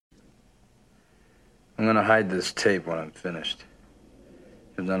I'm gonna hide this tape when I'm finished.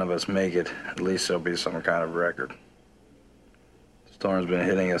 If none of us make it, at least there'll be some kind of record. The storm's been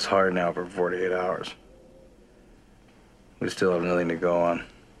hitting us hard now for 48 hours. We still have nothing to go on.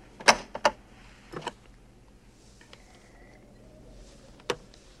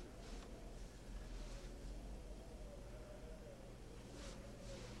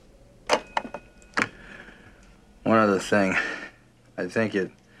 One other thing. I think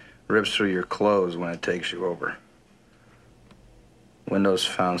it rips through your clothes when it takes you over. Windows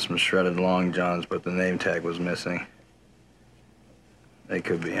found some shredded long johns, but the name tag was missing. They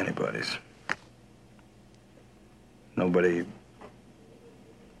could be anybody's. Nobody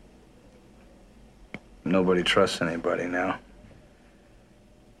trusts anybody now.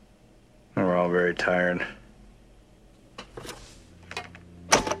 We're all very tired.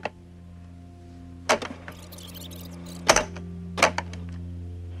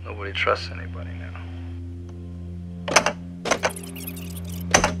 Nobody trusts anybody now.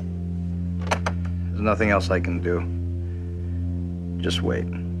 There's nothing else I can do. Just wait.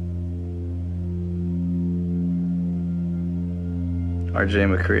 R.J.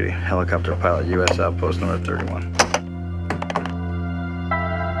 McCready, helicopter pilot, U.S. Outpost number 31.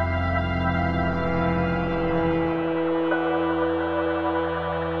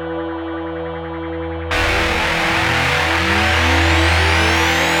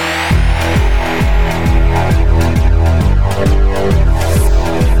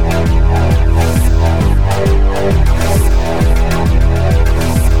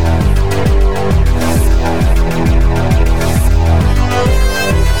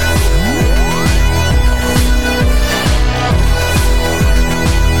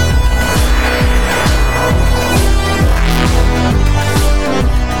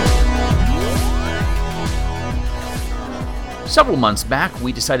 Several months back,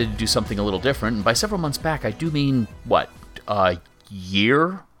 we decided to do something a little different, and by several months back, I do mean, a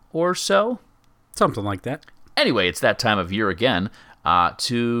year or so? Something like that. Anyway, it's that time of year again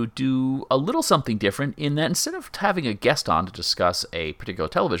to do a little something different in that instead of having a guest on to discuss a particular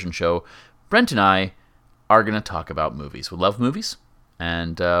television show, Brent and I are going to talk about movies. We love movies,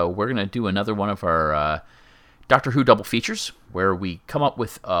 and we're going to do another one of our Doctor Who double features, where we come up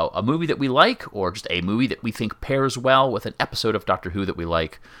with a movie that we like, or just a movie that we think pairs well with an episode of Doctor Who that we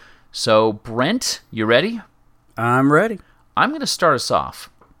like. So, Brent, you ready? I'm ready. I'm going to start us off.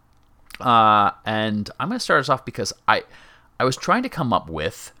 And I'm going to start us off because I was trying to come up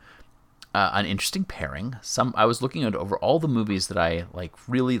with an interesting pairing. I was looking over all the movies that I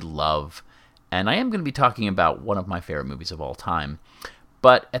really love, and I am going to be talking about one of my favorite movies of all time.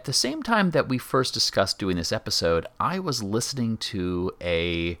 But at the same time that we first discussed doing this episode, I was listening to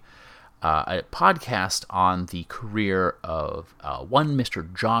a podcast on the career of one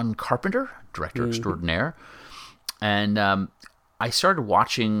Mr. John Carpenter, director extraordinaire. And I started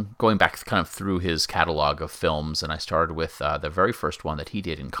going back kind of through his catalog of films, and I started with the very first one that he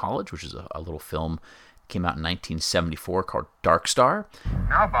did in college, which is a little film that came out in 1974 called Dark Star.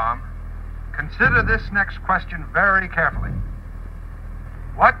 Now, Baum, consider this next question very carefully.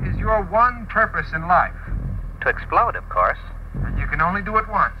 What is your one purpose in life? To explode, of course. And you can only do it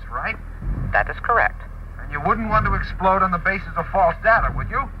once, right? That is correct. And you wouldn't want to explode on the basis of false data, would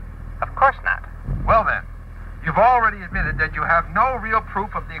you? Of course not. Well then, you've already admitted that you have no real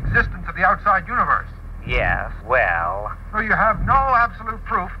proof of the existence of the outside universe. Yes, well... So you have no absolute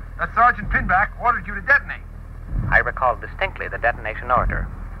proof that Sergeant Pinback ordered you to detonate. I recall distinctly the detonation order.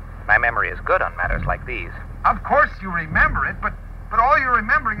 My memory is good on matters like these. Of course you remember it, but all you're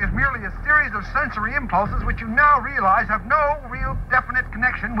remembering is merely a series of sensory impulses which you now realize have no real definite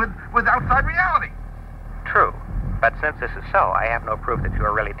connection with outside reality. True. But since this is so, I have no proof that you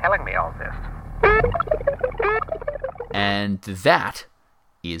are really telling me all this. And that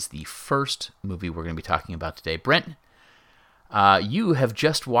is the first movie we're going to be talking about today. Brent, you have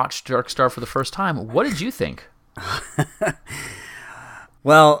just watched Dark Star for the first time. What did you think?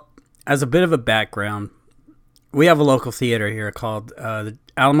 Well, as a bit of a background, we have a local theater here called the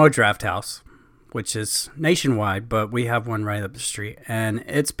Alamo Drafthouse, which is nationwide, but we have one right up the street, and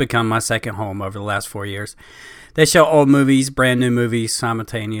it's become my second home over the last 4 years. They show old movies, brand new movies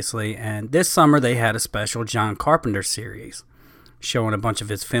simultaneously, and this summer they had a special John Carpenter series showing a bunch of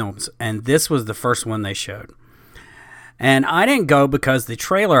his films, and this was the first one they showed. And I didn't go because the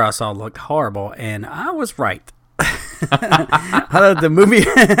trailer I saw looked horrible, and I was right. The movie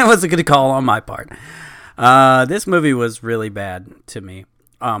was a good call on my part. This movie was really bad to me.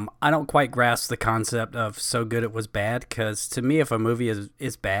 I don't quite grasp the concept of so good it was bad, because to me, if a movie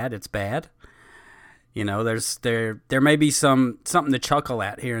is bad, it's bad. You know, there may be something to chuckle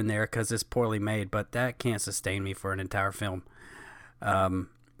at here and there because it's poorly made, but that can't sustain me for an entire film.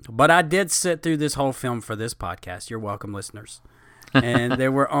 But I did sit through this whole film for this podcast. You're welcome, listeners. And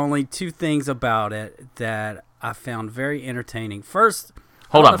there were only two things about it that I found very entertaining. First,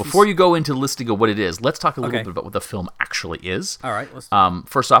 hold on. Before you go into listing of what it is, let's talk a little bit about what the film actually is. All right. Let's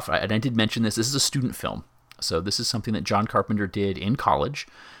first off, and I did mention this is a student film. So this is something that John Carpenter did in college.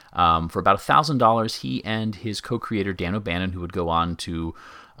 For about $1,000, he and his co-creator, Dan O'Bannon, who would go on to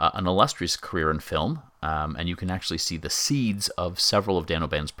an illustrious career in film, and you can actually see the seeds of several of Dan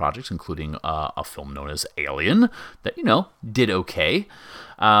O'Bannon's projects, including a film known as Alien, that, did okay.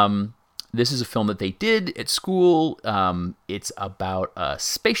 This is a film that they did at school. It's about a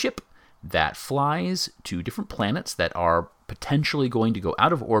spaceship that flies to different planets that are potentially going to go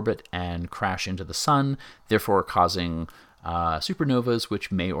out of orbit and crash into the sun, therefore causing supernovas,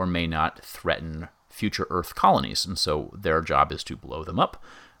 which may or may not threaten future Earth colonies. And so their job is to blow them up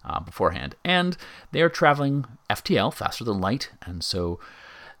beforehand. And they are traveling FTL, faster than light. And so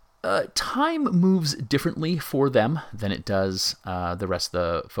time moves differently for them than it does the rest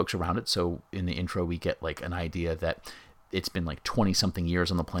of the folks around it. So in the intro, we get like an idea that it's been like 20-something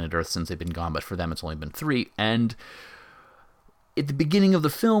years on the planet Earth since they've been gone, but for them it's only been 3. And at the beginning of the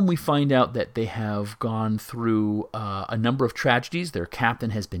film, we find out that they have gone through a number of tragedies. Their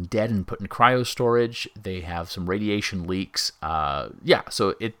captain has been dead and put in cryo storage. They have some radiation leaks.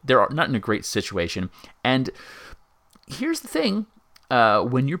 So they're not in a great situation. And here's the thing.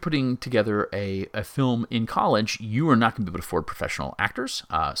 When you're putting together a film in college, you are not going to be able to afford professional actors.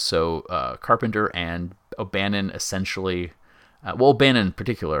 So Carpenter and O'Bannon essentially... O'Bannon in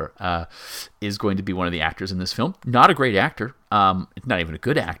particular is going to be one of the actors in this film. Not a great actor. Not even a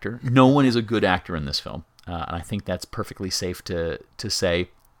good actor. No one is a good actor in this film. And I think that's perfectly safe to say.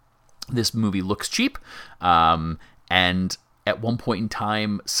 This movie looks cheap. And at one point in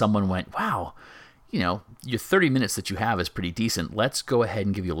time, someone went, wow, your 30 minutes that you have is pretty decent. Let's go ahead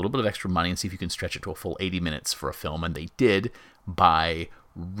and give you a little bit of extra money and see if you can stretch it to a full 80 minutes for a film. And they did by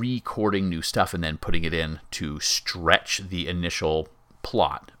recording new stuff and then putting it in to stretch the initial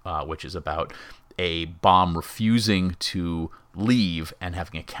plot, which is about a bomb refusing to leave and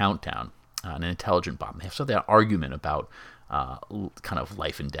having a countdown, an intelligent bomb. They have that argument about kind of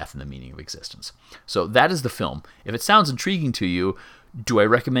life and death and the meaning of existence. So that is the film. If it sounds intriguing to you, do I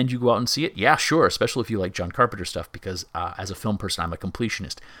recommend you go out and see it? Yeah, sure, especially if you like John Carpenter stuff, because as a film person, I'm a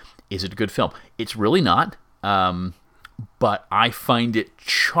completionist. Is it a good film? It's really not. But I find it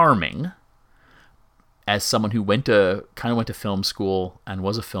charming as someone who went to film school and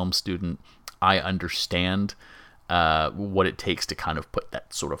was a film student. I understand what it takes to kind of put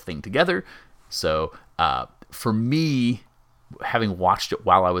that sort of thing together. So for me, having watched it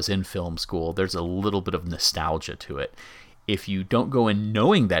while I was in film school, there's a little bit of nostalgia to it. If you don't go in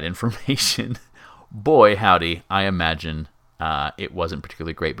knowing that information, boy, howdy, I imagine it wasn't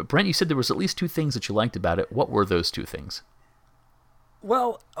particularly great. But Brent, you said there was at least 2 things that you liked about it. What were those 2 things?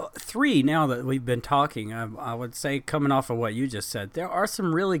 Well, 3 now that we've been talking. I would say, coming off of what you just said, there are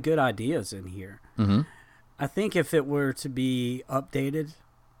some really good ideas in here. Mm-hmm. I think if it were to be updated,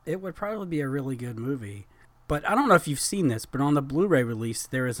 it would probably be a really good movie. But I don't know if you've seen this, but on the Blu-ray release,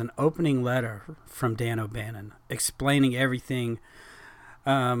 there is an opening letter from Dan O'Bannon explaining everything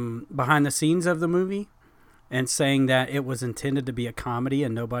behind the scenes of the movie, and saying that it was intended to be a comedy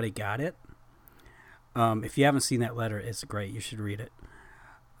and nobody got it. If you haven't seen that letter, it's great. You should read it.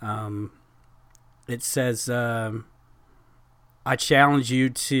 It says, I challenge you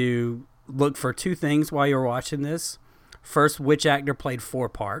to look for 2 things while you're watching this. First, which actor played 4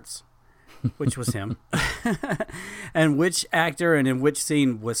 parts, which was him. And which actor and in which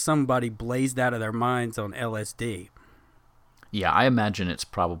scene was somebody blazed out of their minds on LSD. Yeah, I imagine it's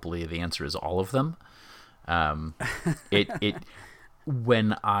probably, the answer is all of them.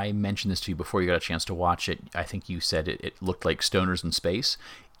 When I mentioned this to you before you got a chance to watch it, I think you said it looked like Stoners in Space.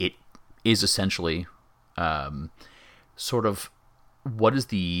 It is essentially sort of what is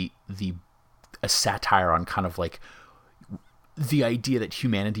a satire on kind of like the idea that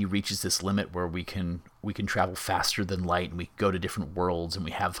humanity reaches this limit where we can travel faster than light and we go to different worlds and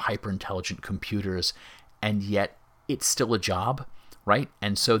we have hyper intelligent computers, and yet it's still a job, right?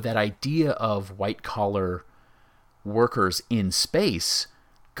 And so that idea of white collar workers in space,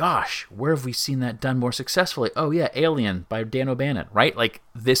 gosh, where have we seen that done more successfully? Oh yeah, Alien by Dan O'Bannon, right? Like,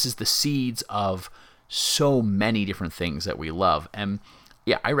 this is the seeds of so many different things that we love. And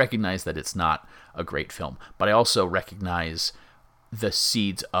yeah, I recognize that it's not a great film, but I also recognize the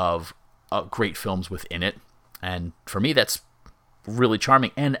seeds of great films within it. And for me, that's really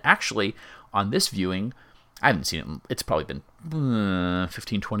charming. And actually, on this viewing, I haven't seen it. It's probably been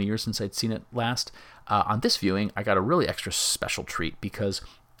 15, 20 years since I'd seen it last. On this viewing, I got a really extra special treat because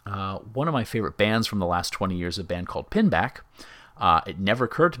one of my favorite bands from the last 20 years, a band called Pinback, it never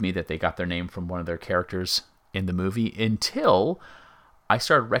occurred to me that they got their name from one of their characters in the movie until I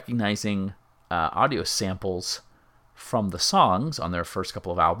started recognizing audio samples from the songs on their first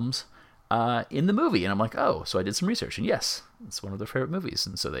couple of albums in the movie. And I'm like, oh, so I did some research. And yes, it's one of their favorite movies.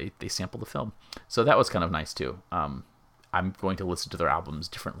 And so they sampled the film. So that was kind of nice, too. I'm going to listen to their albums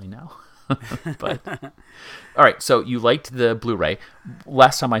differently now. But all right, so you liked the Blu-ray.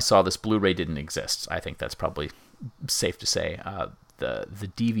 Last time I saw this, Blu-ray didn't exist. I think that's probably safe to say. The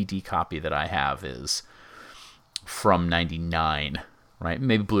DVD copy that I have is from 99, right?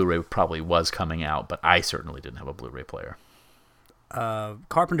 Maybe Blu-ray probably was coming out, but I certainly didn't have a Blu-ray player.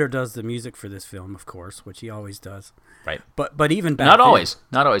 Carpenter does the music for this film, of course, which he always does. Right. But even back not then, always.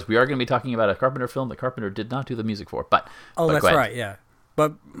 We are going to be talking about a Carpenter film that Carpenter did not do the music for. But that's right, yeah.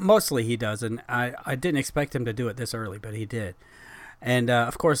 But mostly he does, and I didn't expect him to do it this early, but he did. And,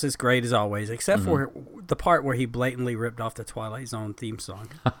 of course, it's great as always, except for the part where he blatantly ripped off the Twilight Zone theme song.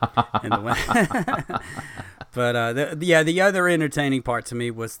 But, the other entertaining part to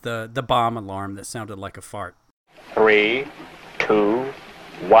me was the bomb alarm that sounded like a fart. 3, 2,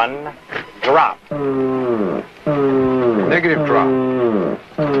 1, drop. Negative drop.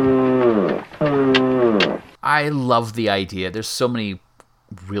 I love the idea. There's so many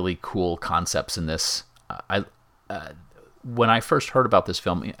really cool concepts in this. When I first heard about this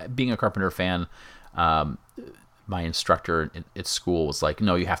film, being a Carpenter fan, my instructor at school was like,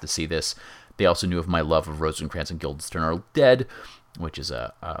 no, you have to see this. They also knew of my love of Rosencrantz and Guildenstern Are Dead, which is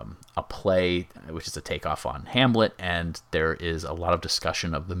a play, which is a takeoff on Hamlet, and there is a lot of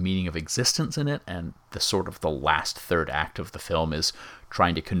discussion of the meaning of existence in it, and the sort of the last third act of the film is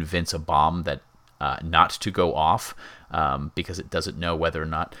trying to convince a bomb that not to go off because it doesn't know whether or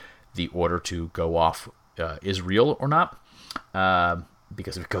not the order to go off is real or not,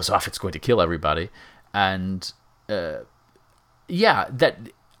 because if it goes off, it's going to kill everybody. And I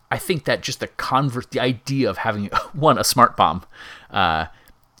think that just the idea of having a smart bomb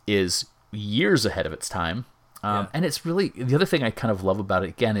is years ahead of its time. And it's really, the other thing I kind of love about it,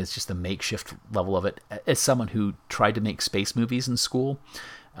 again, is just the makeshift level of it. As someone who tried to make space movies in school,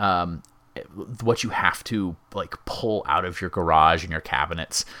 what you have to like pull out of your garage and your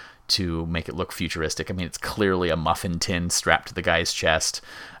cabinets to make it look futuristic. I mean, it's clearly a muffin tin strapped to the guy's chest.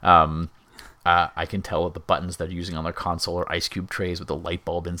 I can tell the buttons that are using on their console are ice cube trays with a light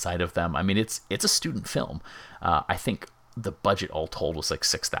bulb inside of them. I mean, it's a student film. I think the budget all told was like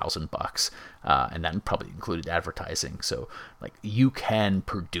 $6,000, and that probably included advertising. So like you can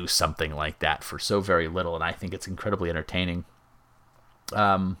produce something like that for so very little, and I think it's incredibly entertaining.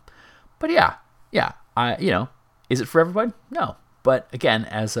 But yeah, is it for everybody? No. But again,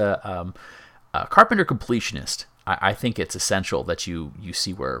 as a Carpenter completionist, I think it's essential that you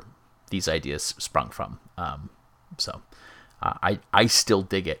see where these ideas sprung from. So I still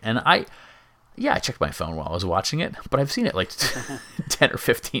dig it. And I checked my phone while I was watching it, but I've seen it like 10 or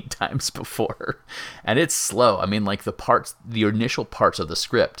 15 times before. And it's slow. I mean, like the initial parts of the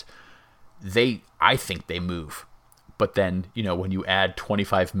script, I think they move. But then, when you add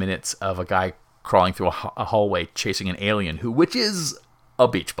 25 minutes of a guy crawling through a hallway chasing an alien which is a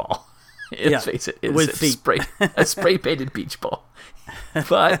beach ball. Let's face it, it's a spray-painted beach ball.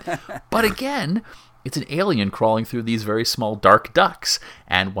 But again, it's an alien crawling through these very small dark ducts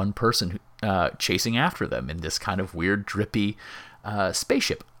and one person chasing after them in this kind of weird drippy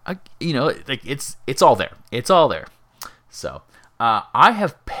spaceship. It's all there. It's all there. So I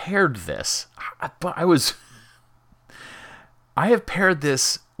have paired this, but I have paired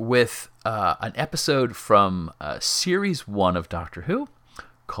this with an episode from Series 1 of Doctor Who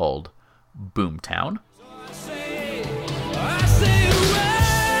called Boomtown.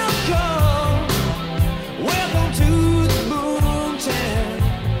 Welcome to the Boomtown.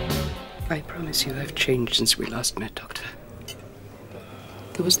 I promise you I've changed since we last met, Doctor.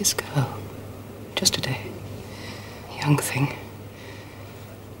 There was this girl, just today, a young thing.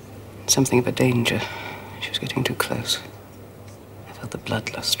 Something of a danger. She was getting too close. I felt the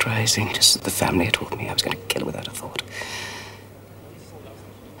bloodlust rising, just as the family had told me I was going to kill her without a thought.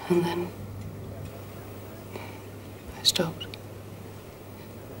 And then I stopped.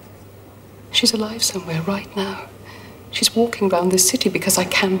 She's alive somewhere right now. She's walking around this city because I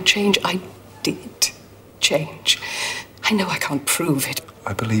can change. I did change. I know I can't prove it.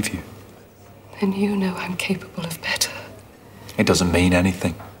 I believe you. And you know I'm capable of better. It doesn't mean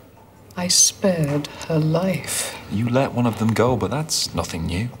anything. I spared her life. You let one of them go, but that's nothing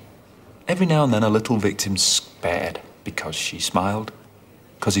new. Every now and then a little victim's spared because she smiled,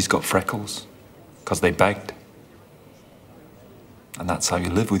 because he's got freckles, because they begged. And that's how you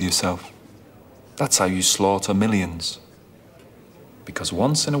live with yourself. That's how you slaughter millions. Because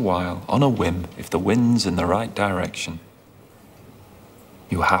once in a while, on a whim, if the wind's in the right direction,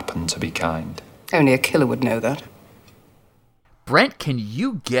 you happen to be kind. Only a killer would know that. Brent, can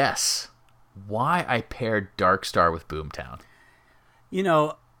you guess why I paired Dark Star with Boomtown? You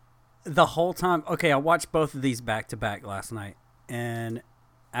know, the whole time, okay, I watched both of these back to back last night, and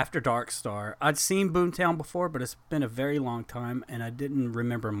after Dark Star, I'd seen Boomtown before, but it's been a very long time, and I didn't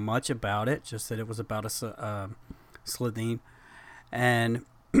remember much about it, just that it was about a Slitheen. And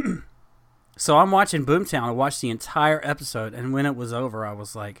so I'm watching Boomtown. I watched the entire episode, and when it was over, I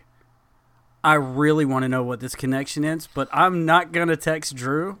was like, I really want to know what this connection is, but I'm not going to text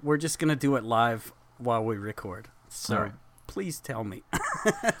Drew. We're just going to do it live while we record. So All right. Please tell me.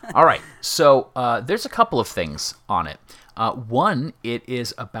 All right. So there's a couple of things on it. One, it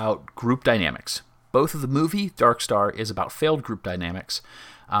is about group dynamics. Both of the movie, Dark Star, is about failed group dynamics,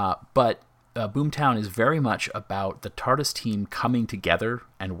 but Boomtown is very much about the TARDIS team coming together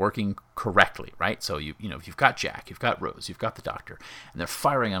and working correctly, right? So you've got Jack, you've got Rose, you've got the Doctor, and they're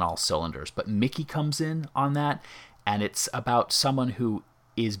firing on all cylinders. But Mickey comes in on that, and it's about someone who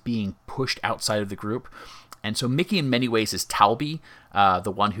is being pushed outside of the group. And so Mickey, in many ways, is Talby,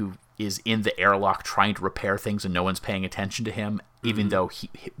 the one who is in the airlock trying to repair things, and no one's paying attention to him, even though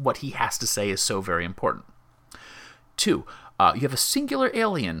what he has to say is so very important. 2, you have a singular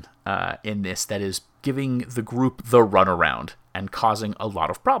alien in this that is giving the group the runaround and causing a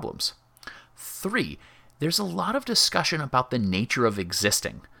lot of problems. 3, there's a lot of discussion about the nature of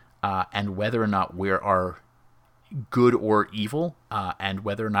existing and whether or not we are good or evil, and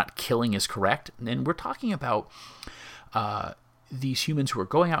whether or not killing is correct. And we're talking about these humans who are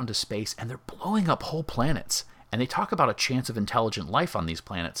going out into space and they're blowing up whole planets. And they talk about a chance of intelligent life on these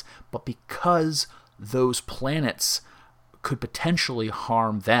planets, but because those planets could potentially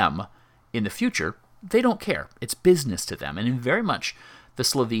harm them in the future, they don't care. It's business to them. And very much the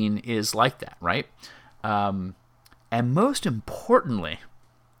Slitheen is like that, right? And most importantly,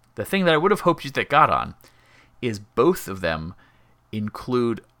 the thing that I would have hoped you'd got on is both of them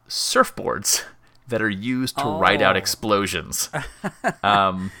include surfboards that are used to ride out explosions.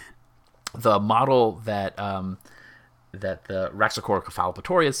 The model that the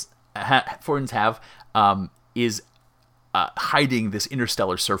Raxacoricophalopatorius have is hiding this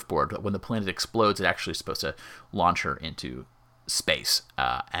interstellar surfboard. When the planet explodes, it's actually supposed to launch her into space.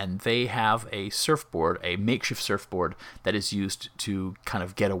 And they have a surfboard, a makeshift surfboard, that is used to kind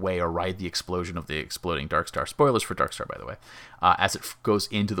of get away or ride the explosion of the exploding Dark Star. Spoilers for Dark Star, by the way, as it goes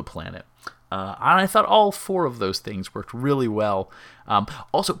into the planet. And I thought all 4 of those things worked really well.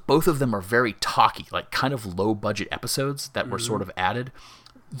 Also, both of them are very talky, like kind of low-budget episodes that were sort of added,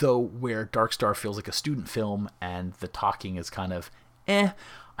 though where Dark Star feels like a student film and the talking is kind of I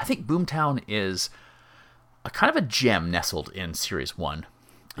think Boomtown is a kind of a gem nestled in Series 1.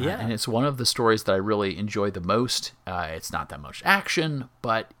 Yeah. And it's one of the stories that I really enjoy the most. It's not that much action,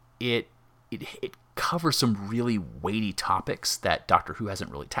 but it covers some really weighty topics that Doctor Who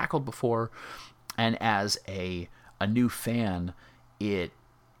hasn't really tackled before. And as a new fan, it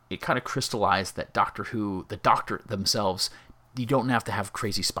kind of crystallized that Doctor Who, the Doctor themselves, you don't have to have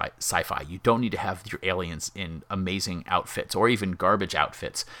crazy sci-fi. You don't need to have your aliens in amazing outfits or even garbage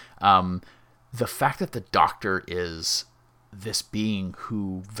outfits. The fact that the Doctor is this being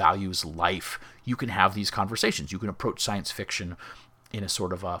who values life, you can have these conversations. You can approach science fiction in a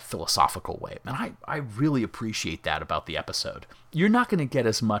sort of a philosophical way. And I really appreciate that about the episode. You're not going to get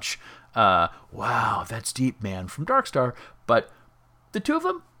as much, wow, that's deep, man, from Dark Star, but the two of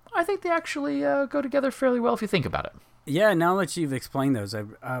them, I think they actually go together fairly well if you think about it. Yeah, now that you've explained those,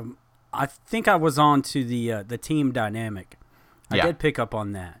 I think I was on to the team dynamic. I did pick up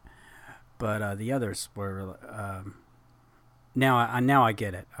on that. But the others were now I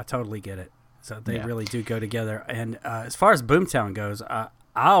get it. I totally get it. So they really do go together. And as far as Boomtown goes, I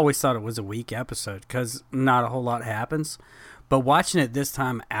always thought it was a weak episode because not a whole lot happens. But watching it this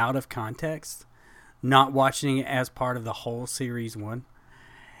time out of context, not watching it as part of the whole Series 1,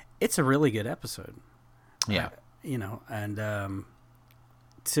 it's a really good episode. Yeah. And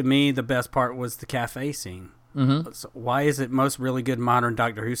to me, the best part was the cafe scene. Mm-hmm. So why is it most really good modern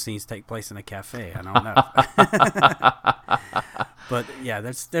Doctor Who scenes take place in a cafe? I don't know. But yeah,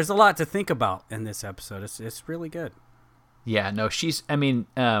 there's a lot to think about in this episode. It's really good. Yeah, no,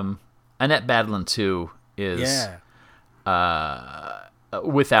 Annette Badland too is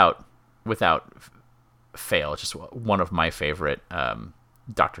without fail, just one of my favorite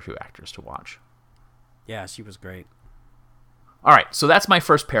Doctor Who actors to watch. Yeah, she was great. All right, so that's my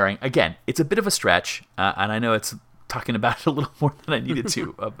first pairing. Again, it's a bit of a stretch, and I know it's talking about it a little more than I needed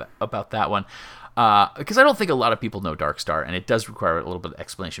to about that one, because I don't think a lot of people know Dark Star, and it does require a little bit of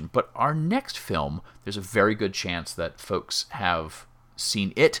explanation. But our next film, there's a very good chance that folks have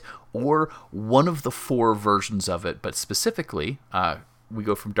seen it or one of the 4 versions of it. But specifically, we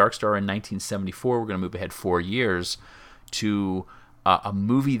go from Dark Star in 1974. We're going to move ahead 4 years to a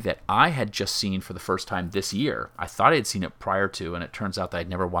movie that I had just seen for the first time this year. I thought I had seen it prior to, and it turns out that I'd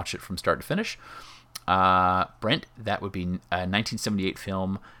never watched it from start to finish. Brent, that would be a 1978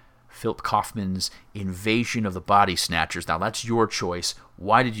 film, Philip Kaufman's Invasion of the Body Snatchers. Now, that's your choice.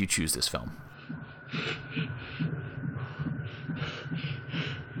 Why did you choose this film?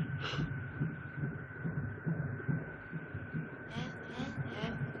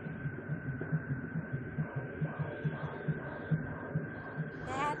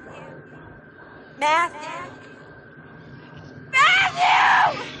 Matthew! Matthew!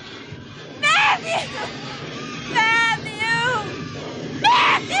 Matthew! Matthew!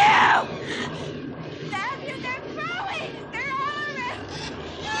 Matthew! Matthew, they're growing! They're all around!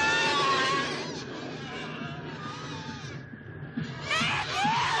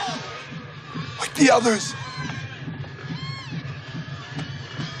 Matthew! Like the others!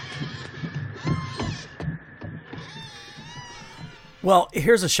 Well,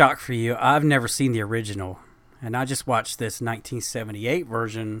 here's a shock for you. I've never seen the original, and I just watched this 1978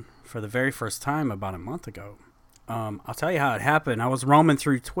 version for the very first time about a month ago. I'll tell you how it happened. I was roaming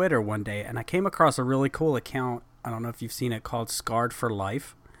through Twitter one day, and I came across a really cool account. I don't know if you've seen it, called Scarred for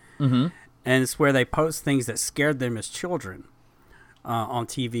Life. Mm-hmm. And it's where they post things that scared them as children on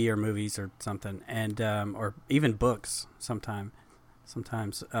TV or movies or something, and or even books sometimes.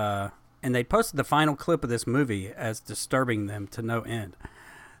 And they posted the final clip of this movie as disturbing them to no end.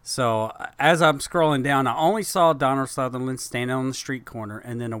 So as I'm scrolling down, I only saw Donald Sutherland standing on the street corner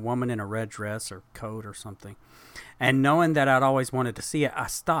and then a woman in a red dress or coat or something. And knowing that I'd always wanted to see it, I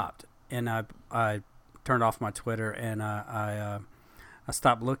stopped and I turned off my Twitter and I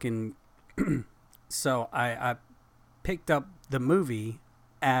stopped looking. So I picked up the movie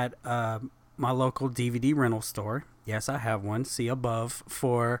at my local DVD rental store. Yes, I have one. See above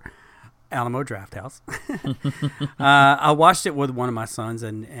for Alamo Drafthouse. I watched it with one of my sons,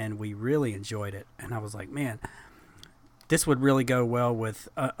 and we really enjoyed it. And I was like, man, this would really go well with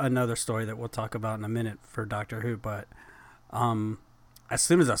another story that we'll talk about in a minute for Doctor Who. But as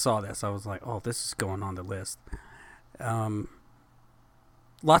soon as I saw this, I was like, oh, this is going on the list.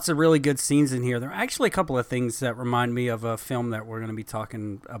 Lots of really good scenes in here. There are actually a couple of things that remind me of a film that we're going to be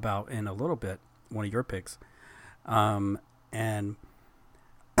talking about in a little bit, one of your picks.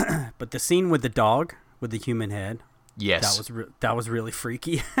 But the scene with the dog with the human head, yes, that was really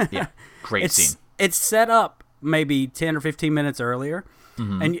freaky. Yeah, great scene. It's set up maybe 10 or 15 minutes earlier,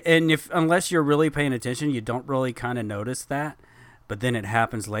 and if unless you're really paying attention, you don't really kind of notice that. But then it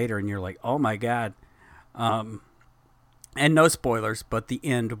happens later, and you're like, oh my god. And no spoilers, but the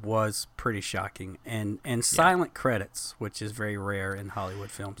end was pretty shocking, and silent credits, which is very rare in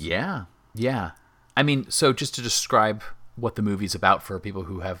Hollywood films. Yeah. I mean, so just to describe what the movie's about for people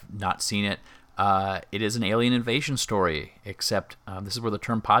who have not seen it, it is an alien invasion story, except this is where the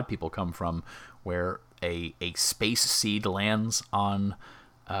term pod people come from, where a space seed lands on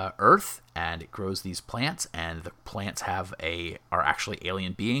Earth, and it grows these plants, and the plants are actually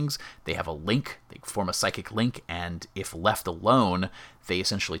alien beings. They have a link, they form a psychic link, and if left alone, they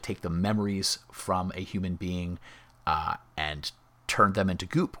essentially take the memories from a human being and turn them into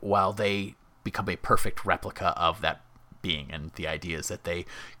goop, while they become a perfect replica of that being. And the idea is that they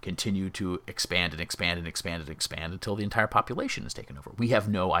continue to expand and expand and expand and expand until the entire population is taken over. We have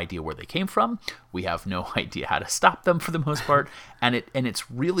no idea where they came from. We have no idea how to stop them for the most part. And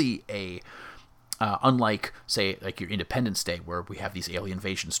it's really unlike, say, like your Independence Day, where we have these alien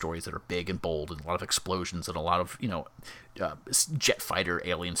invasion stories that are big and bold and a lot of explosions and a lot of, jet fighter,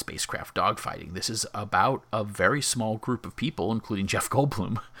 alien spacecraft dogfighting. This is about a very small group of people, including Jeff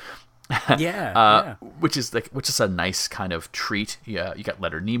Goldblum. Yeah. Which is a nice kind of treat. Yeah, you got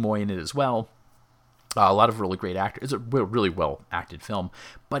Leonard Nimoy in it as well. A lot of really great actors. It's a really well acted film,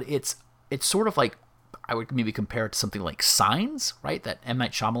 but it's sort of like, I would maybe compare it to something like Signs, right? That M.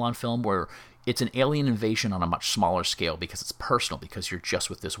 Night Shyamalan film where it's an alien invasion on a much smaller scale because it's personal, because you're just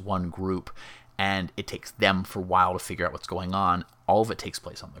with this one group, and it takes them for a while to figure out what's going on. All of it takes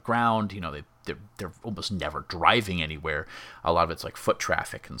place on the ground. They're almost never driving anywhere. A lot of it's like foot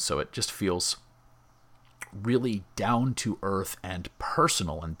traffic, and so it just feels really down to earth and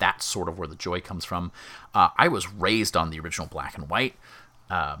personal, and that's sort of where the joy comes from. I was raised on the original black and white.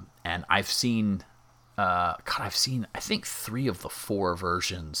 And I've seen, I think 3 of the 4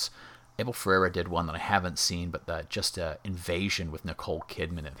 versions. Abel Ferreira did one that I haven't seen, but just Invasion with Nicole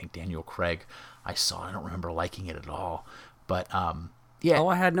Kidman and I think Daniel Craig. I saw. I don't remember liking it at all. But yeah. Oh,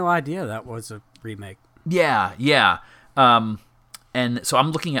 I had no idea that was a remake. Yeah. And so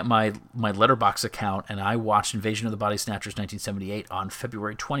I'm looking at my Letterboxd account, and I watched Invasion of the Body Snatchers 1978 on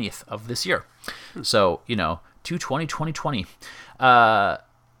February 20th of this year. So, 2/20/2020.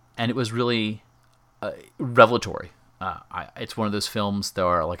 And it was really revelatory. It's one of those films that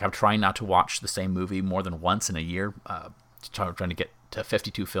are like I'm trying not to watch the same movie more than once in a year. Trying to get to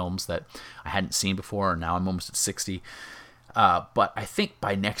 52 films that I hadn't seen before, and now I'm almost at 60. But I think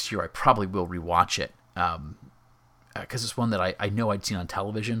by next year I probably will rewatch it. Because it's one that I know I'd seen on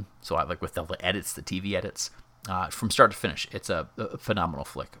television, so I like with the edits, the TV edits, from start to finish. It's a phenomenal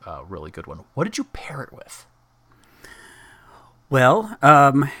flick, a really good one. What did you pair it with? Well,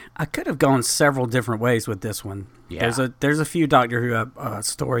 I could have gone several different ways with this one. Yeah. There's a few Doctor Who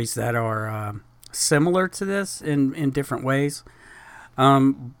stories that are similar to this in different ways,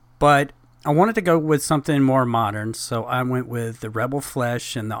 but I wanted to go with something more modern, so I went with the Rebel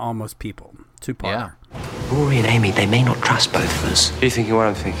Flesh and the Almost People, 2-parter. Yeah. Rory and Amy, they may not trust both of us. Are you thinking what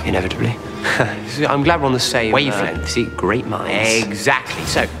I'm thinking? Inevitably. I'm glad we're on the same wavelength. See, great minds. Exactly.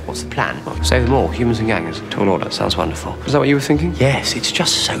 So, what's the plan? Save them all, humans and gangers. Tall order. Sounds wonderful. Is that what you were thinking? Yes, it's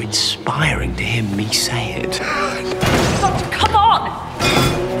just so inspiring to hear me say it. Doctor, come on!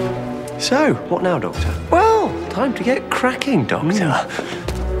 So, what now, Doctor? Well, time to get cracking, Doctor.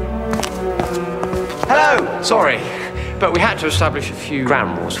 Hello! Sorry, but we had to establish a few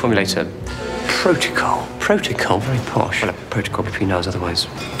ground rules, formulate a protocol. Protocol? Very posh. Well, a protocol between us, otherwise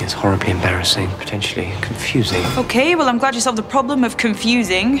it's horribly embarrassing, potentially confusing. Okay, well, I'm glad you solved the problem of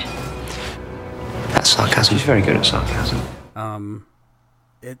confusing. That's sarcasm. She's very good at sarcasm.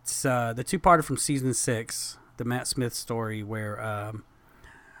 It's the 2-parter from season 6, the Matt Smith story, where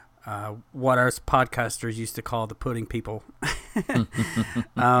what us podcasters used to call the pudding people.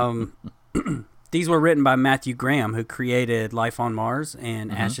 These were written by Matthew Graham, who created Life on Mars and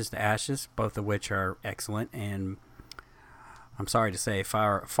Ashes to Ashes, both of which are excellent and, I'm sorry to say,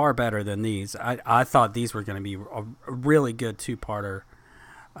 far better than these. I thought these were going to be a really good 2-parter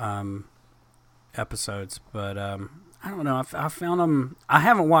episodes, but I don't know. I found them. I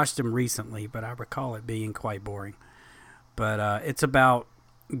haven't watched them recently, but I recall it being quite boring. But it's about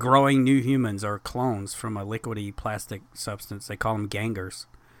growing new humans or clones from a liquidy plastic substance. They call them gangers.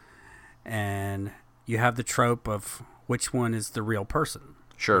 And you have the trope of which one is the real person.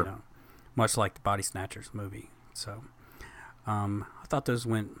 Sure. Much like the Body Snatchers movie. So I thought those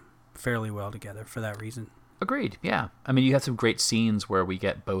went fairly well together for that reason. Agreed, yeah. I mean, you have some great scenes where we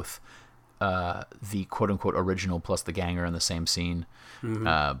get both the quote-unquote original plus the ganger in the same scene,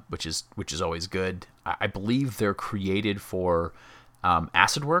 which is always good. I believe they're created for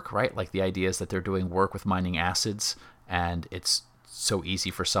acid work, right? Like the idea is that they're doing work with mining acids, and it's so easy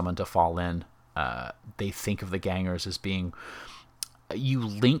for someone to fall in. They think of the gangers as being... You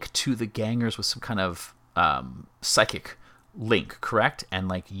link to the gangers with some kind of psychic link, correct? And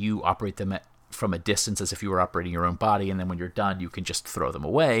like you operate them from a distance as if you were operating your own body, and then when you're done, you can just throw them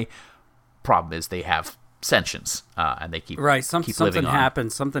away. Problem is they have sentience, and they keep right. keep living Something on.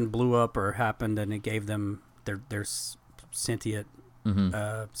 happened, something blew up or happened, and it gave them their sentient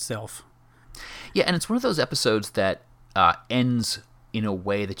self. Yeah, and it's one of those episodes that ends in a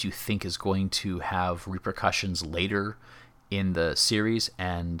way that you think is going to have repercussions later in the series,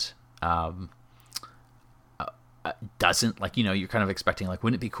 and doesn't. Like, you know, you're kind of expecting, like,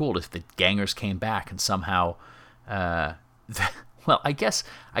 wouldn't it be cool if the gangers came back and somehow well, I guess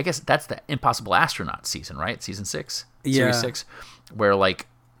that's the Impossible Astronaut season, right? Season 6? Yeah. Series 6, where, like,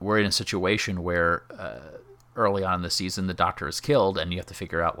 we're in a situation where early on in the season the Doctor is killed, and you have to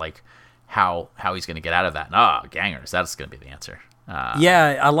figure out, like, how he's going to get out of that. And, gangers, that's going to be the answer.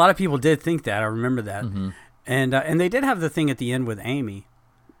 Yeah, a lot of people did think that. I remember that. And they did have the thing at the end with Amy.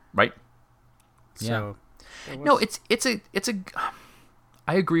 Right. So, yeah. No, it's a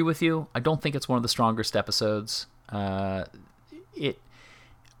I agree with you. I don't think it's one of the strongest episodes. I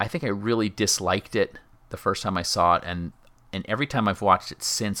think I really disliked it the first time I saw it, and every time I've watched it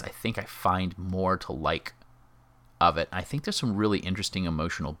since, I think I find more to like of it. I think there's some really interesting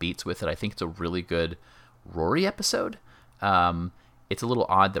emotional beats with it. I think it's a really good Rory episode. It's a little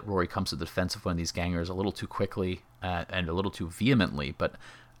odd that Rory comes to the defense of one of these gangers a little too quickly and a little too vehemently, but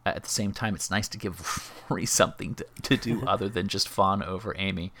at the same time, it's nice to give Rory something to do other than just fawn over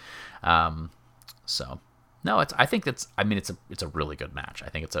Amy. So, no, I think it's a really good match. I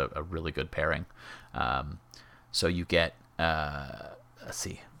think it's a really good pairing. So you get let's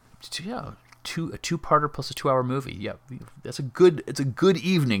see, a two-parter plus a 2-hour movie. Yeah, it's a good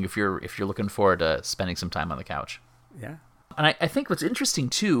evening if you're looking forward to spending some time on the couch. Yeah. And I think what's interesting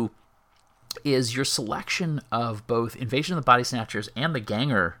too is your selection of both Invasion of the Body Snatchers and The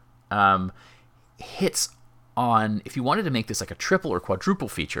Ganger hits on, if you wanted to make this like a triple or quadruple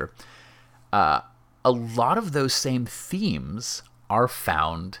feature, a lot of those same themes are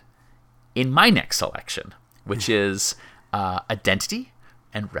found in my next selection, which is identity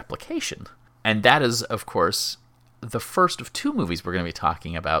and replication. And that is, of course, the first of 2 movies we're going to be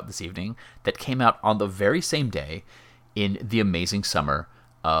talking about this evening that came out on the very same day in the amazing summer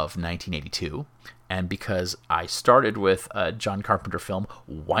of 1982. And because I started with a John Carpenter film,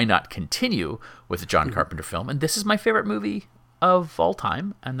 why not continue with a John Carpenter film? And this is my favorite movie of all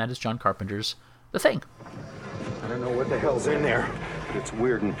time, and that is John Carpenter's The Thing. I don't know what the hell's in there, but it's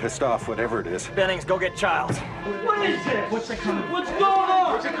weird and pissed off, whatever it is. Bennings, go get Childs. What is this? What's going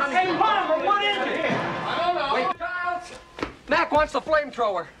on? Hey, Palmer, what is it? I don't know. Wait, Childs! Mac wants the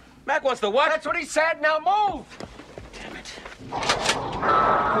flamethrower. Mac wants the what? That's what he said. Now move. Damn it.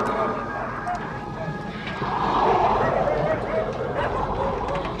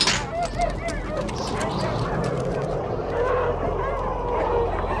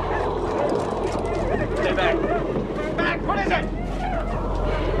 Stay back. Mac, what is it?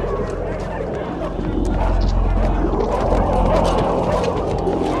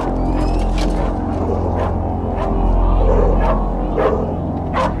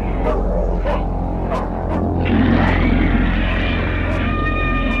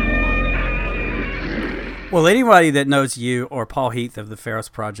 Well, anybody that knows you or Paul Heath of the Ferris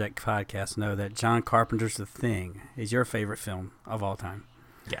Project podcast know that John Carpenter's The Thing is your favorite film of all time.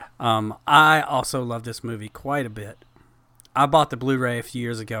 Yeah. I also love this movie quite a bit. I bought the Blu-ray a few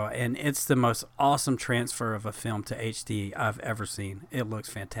years ago, and it's the most awesome transfer of a film to HD I've ever seen. It looks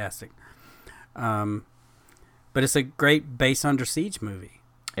fantastic. But it's a great base under siege movie.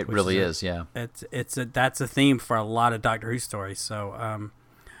 It really is, yeah. That's a theme for a lot of Doctor Who stories. So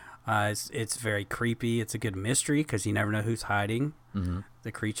it's very creepy. It's a good mystery because you never know who's hiding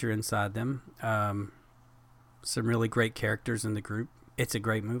the creature inside them. Some really great characters in the group. It's a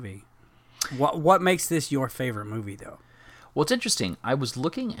great movie. What makes this your favorite movie, though? Well, it's interesting. I was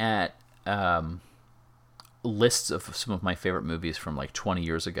looking at lists of some of my favorite movies from like 20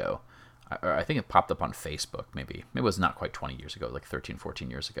 years ago. I think it popped up on Facebook, maybe. It was not quite 20 years ago, like 13, 14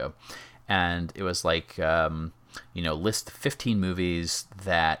 years ago. And it was like, list 15 movies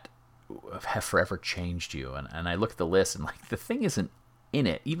that have forever changed you. And I looked at the list, and like The Thing isn't in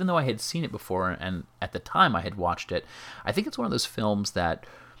it, even though I had seen it before, and at the time I had watched it. I think it's one of those films that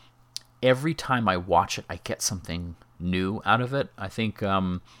every time I watch it, I get something new out of it. I think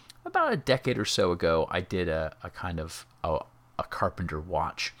about a decade or so ago, I did a kind of a Carpenter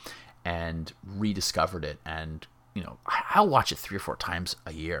watch and rediscovered it. And, I'll watch it 3 or 4 times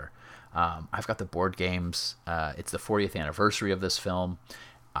a year. I've got the board games. It's the 40th anniversary of this film.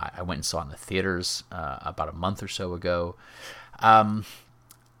 I went and saw it in the theaters about a month or so ago.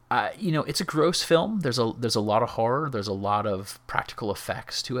 It's a gross film. There's a lot of horror. There's a lot of practical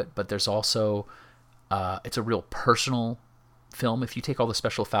effects to it, but there's also it's a real personal film. If you take all the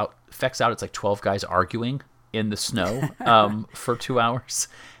special effects out, it's like 12 guys arguing in the snow for 2 hours,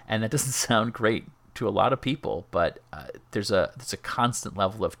 and that doesn't sound great to a lot of people. But there's a constant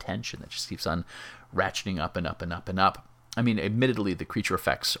level of tension that just keeps on ratcheting up and up and up and up. I mean, admittedly, the creature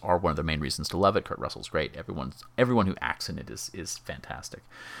effects are one of the main reasons to love it. Kurt Russell's great. Everyone who acts in it is fantastic.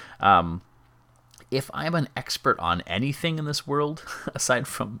 If I'm an expert on anything in this world, aside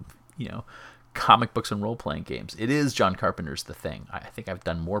from, comic books and role-playing games, it is John Carpenter's The Thing. I think I've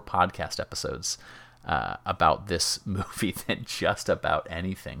done more podcast episodes about this movie than just about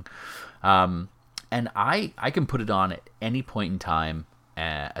anything. And I can put it on at any point in time,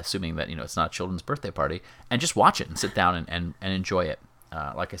 assuming that it's not a children's birthday party, and just watch it and sit down and enjoy it.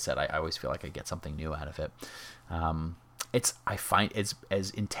 Like I said, I always feel like I get something new out of it. I find it's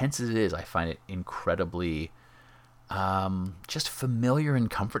as intense as it is. I find it incredibly just familiar and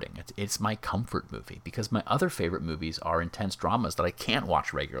comforting. It's my comfort movie, because my other favorite movies are intense dramas that I can't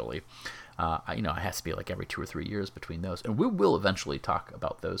watch regularly. It has to be like every 2 or 3 years between those, and we will eventually talk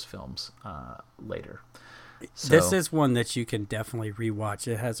about those films later. So, this is one that you can definitely rewatch.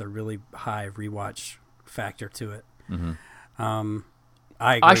 It has a really high rewatch factor to it. Mm-hmm.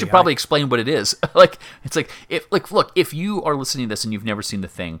 I agree. I should probably explain what it is. If you are listening to this and you've never seen The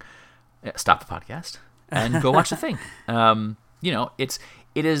Thing, stop the podcast and go watch The Thing. It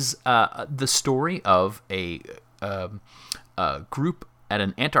is the story of a group at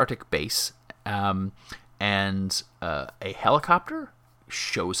an Antarctic base, and a helicopter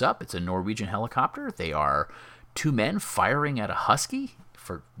shows up. It's a Norwegian helicopter. They are two men firing at a husky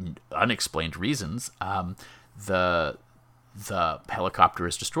for unexplained reasons. The helicopter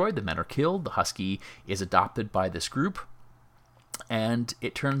is destroyed. The men are killed. The husky is adopted by this group. And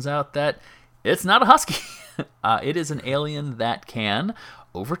it turns out that it's not a husky. It is an alien that can,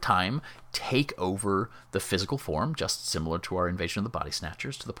 over time, take over the physical form, just similar to our Invasion of the Body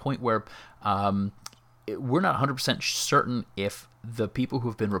Snatchers, to the point where we're not 100% certain if the people who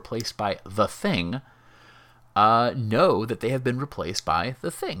have been replaced by the Thing know that they have been replaced by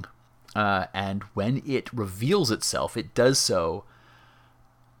the Thing. And when it reveals itself, it does so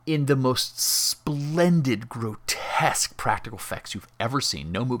in the most splendid, grotesque practical effects you've ever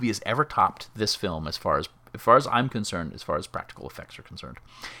seen. No movie has ever topped this film as far as I'm concerned, as far as practical effects are concerned.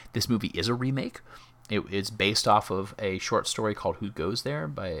 This movie is a remake. It's based off of a short story called Who Goes There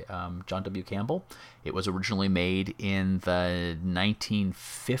by John W. Campbell. It was originally made in the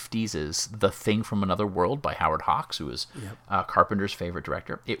 1950s as The Thing from Another World by Howard Hawks, who was Carpenter's favorite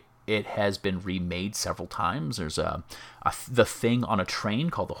director. It has been remade several times. There's The Thing on a Train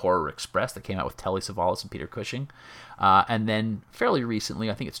called The Horror Express that came out with Telly Savalas and Peter Cushing. And then fairly recently,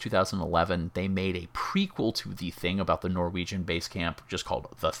 I think it's 2011, they made a prequel to The Thing about the Norwegian base camp just called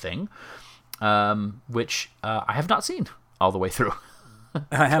The Thing, which I have not seen all the way through.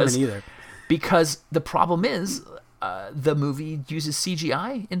 I haven't either. Because the problem is the movie uses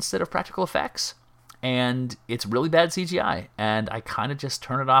CGI instead of practical effects. And it's really bad CGI, and I kind of just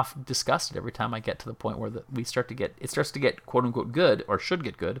turn it off disgusted every time I get to the point where it starts to get quote unquote good, or should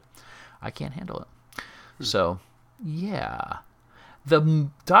get good. I can't handle it. So, yeah.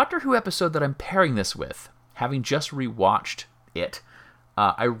 The Doctor Who episode that I'm pairing this with, having just rewatched it,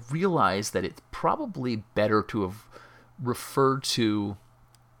 I realized that it's probably better to have referred to.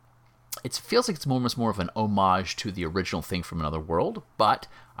 It feels like it's almost more of an homage to the original Thing from Another World, but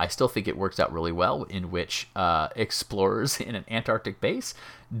I still think it works out really well, in which explorers in an Antarctic base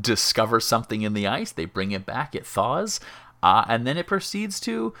discover something in the ice, they bring it back, it thaws, and then it proceeds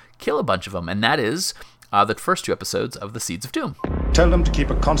to kill a bunch of them, and that is the first two episodes of The Seeds of Doom. Tell them to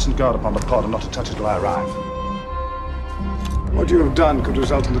keep a constant guard upon the pod and not to touch it till I arrive. What you have done could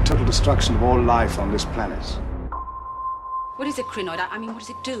result in the total destruction of all life on this planet. What is a crinoid? I mean, what does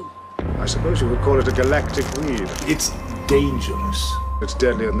it do? I suppose you would call it a galactic weed. It's dangerous. It's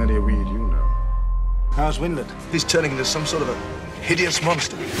deadlier than any weed you know. How's Windlet? He's turning into some sort of a hideous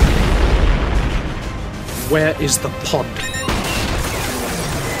monster. Where is the pod?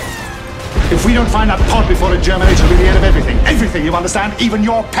 If we don't find that pod before it germinates, it'll be the end of everything. Everything, you understand? Even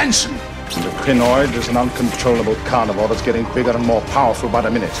your pension. And the crinoid is an uncontrollable carnivore that's getting bigger and more powerful by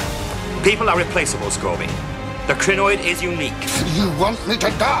the minute. People are replaceable, Scrooby. The crinoid is unique. You want me to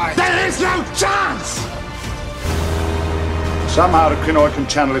die? There is no chance! Somehow the crinoid can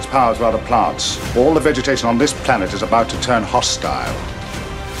channel its powers to other plants. All the vegetation on this planet is about to turn hostile.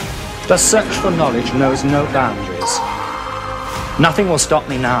 The search for knowledge knows no boundaries. Nothing will stop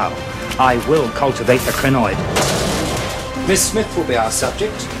me now. I will cultivate the crinoid. Miss Smith will be our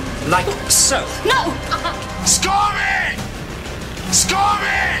subject, like so. No! Scooby!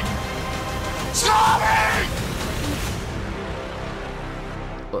 Scooby! Scooby!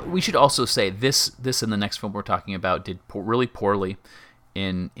 We should also say this and the next film we're talking about did really poorly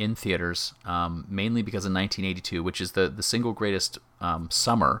in theaters, mainly because of 1982, which is the single greatest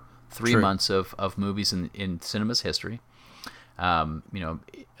summer, 3 months of movies in cinema's history. A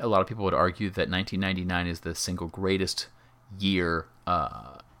lot of people would argue that 1999 is the single greatest year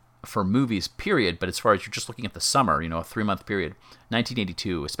for movies, period. But as far as you're just looking at the summer, a 3-month period,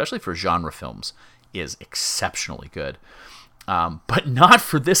 1982, especially for genre films, is exceptionally good. But not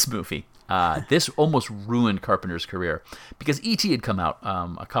for this movie. This almost ruined Carpenter's career because E.T. had come out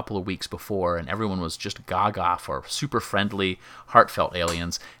a couple of weeks before, and everyone was just gaga for super friendly, heartfelt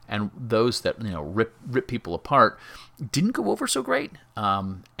aliens, and those that rip people apart didn't go over so great.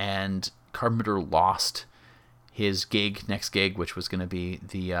 And Carpenter lost his next gig, which was going to be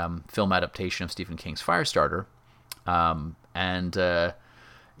the film adaptation of Stephen King's Firestarter,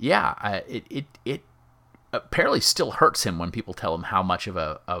 it apparently still hurts him when people tell him how much of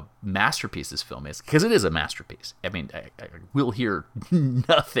a masterpiece this film is, because it is a masterpiece. I mean, I will hear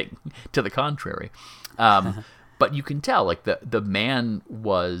nothing to the contrary. But you can tell, like, the man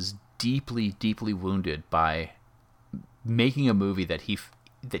was deeply, deeply wounded by making a movie that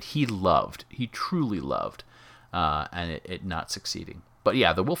he loved, he truly loved, and it not succeeding. But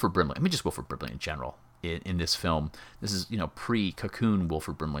yeah, the Wilford Brimley, just Wilford Brimley in general, in this film. This is, pre-Cocoon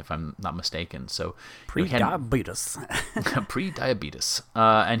Wilford Brimley, if I'm not mistaken. So pre-diabetes. Pre-diabetes.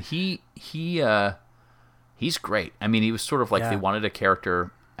 And he He's great. I mean, he was sort of like Yeah. they wanted a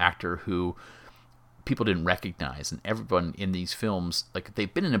character actor who people didn't recognize, and everyone in these films, like,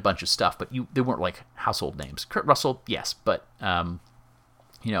 they've been in a bunch of stuff, but they weren't like household names. Kurt Russell, yes, but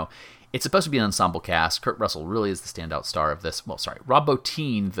you know, it's supposed to be an ensemble cast. Kurt Russell really is the standout star of this. Well, sorry, Rob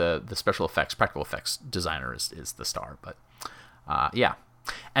Bottin, the special effects, practical effects designer, is the star. But yeah,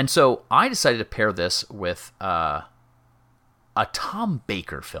 and so I decided to pair this with a Tom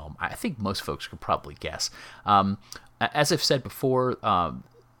Baker film. I think most folks could probably guess. As I've said before,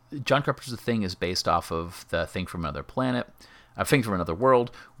 John Carpenter's The Thing is based off of The Thing from Another Planet, A Thing from Another World,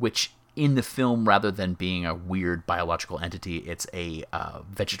 which in the film, rather than being a weird biological entity, it's a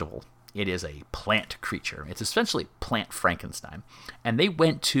vegetable. It is a plant creature. It's essentially plant Frankenstein. And they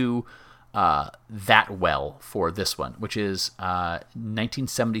went to that well for this one, which is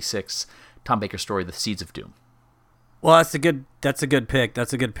 1976 Tom Baker story, The Seeds of Doom. Well, that's a good pick.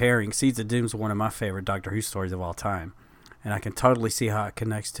 That's a good pairing. Seeds of Doom is one of my favorite Doctor Who stories of all time, and I can totally see how it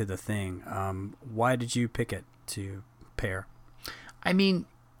connects to The Thing. Why did you pick it to pair? I mean,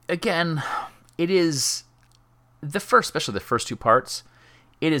 again, it is especially the first two parts.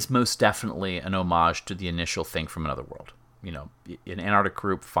 It is most definitely an homage to the initial Thing from Another World. You know, an Antarctic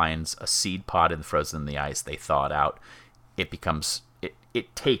group finds a seed pod frozen in the ice. They thaw it out. It becomes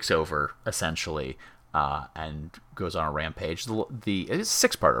it takes over essentially. And goes on a rampage. It's a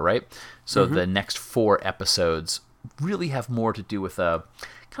 6-parter, right? So the next 4 episodes really have more to do with a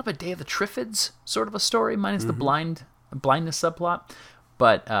kind of a Day of the Triffids sort of a story, minus the blindness subplot.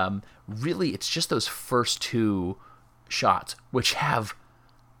 But really, it's just those first 2 shots, which have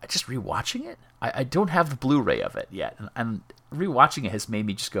just rewatching it. I don't have the Blu-ray of it yet, and rewatching it has made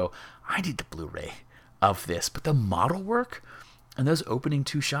me just go, I need the Blu-ray of this. But the model work and those opening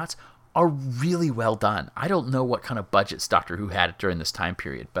 2 shots are really well done. I don't know what kind of budgets Doctor Who had during this time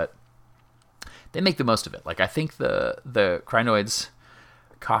period, but they make the most of it. Like, I think the Crinoid's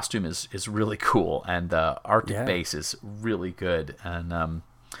costume is really cool, and the Arctic base is really good. And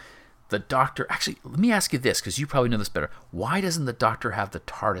the Doctor... Actually, let me ask you this, because you probably know this better. Why doesn't the Doctor have the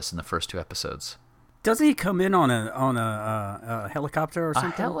TARDIS in the first 2 episodes? Doesn't he come in on a helicopter or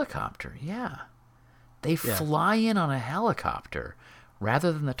something? A helicopter, yeah. They fly in on a helicopter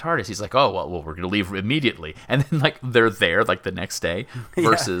rather than the TARDIS. He's like, oh, well, we're going to leave immediately. And then, like, they're there, like, the next day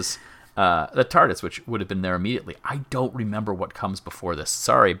versus the TARDIS, which would have been there immediately. I don't remember what comes before this.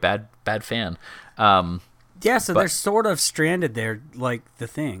 Sorry, bad fan. Yeah, so they're sort of stranded there, like the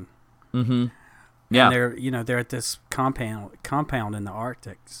Thing. Mm-hmm. Yeah. And they're at this compound in the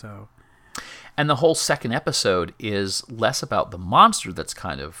Arctic, so... And the whole second episode is less about the monster that's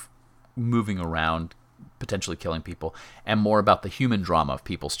kind of moving around, potentially killing people, and more about the human drama of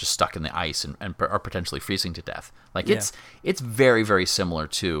people just stuck in the ice and are potentially freezing to death. Like, it's very, very similar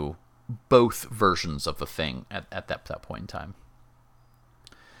to both versions of The Thing at that point in time.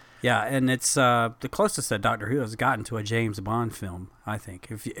 Yeah, and it's the closest that Doctor Who has gotten to a James Bond film, I think.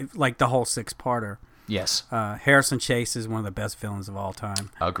 If like the whole 6-parter. Yes. Harrison Chase is one of the best villains of all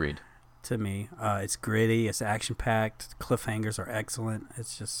time. Agreed. To me, it's gritty, it's action-packed, cliffhangers are excellent.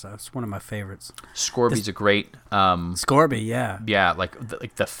 It's just it's one of my favorites. Scorby's a great Scorby, yeah, like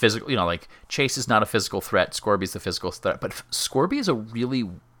the physical. You know, like Chase is not a physical threat. Scorby's the physical threat, but Scorby is a really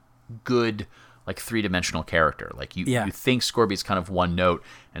good, like, 3-dimensional character. Like, you think Scorby's kind of one note,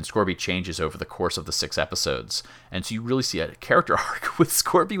 and Scorby changes over the course of the 6 episodes, and so you really see a character arc with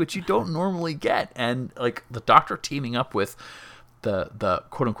Scorby, which you don't normally get. And, like, the Doctor teaming up with the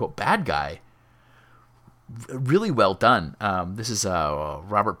quote-unquote bad guy, really well done. This is a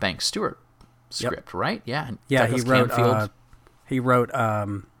Robert Banks Stewart script, right? Yeah. And Douglas Camfield. He wrote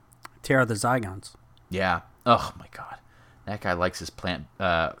Terror of the Zygons. Yeah. Oh my God, that guy likes his plant.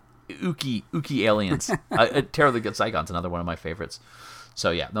 Ookie aliens. Terror of the Zygons, another one of my favorites.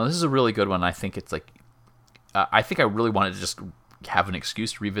 So yeah, no, this is a really good one. I think it's like, I think I really wanted to just have an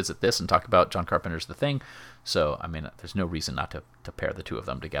excuse to revisit this and talk about John Carpenter's The Thing. So, I mean, there's no reason not to pair the two of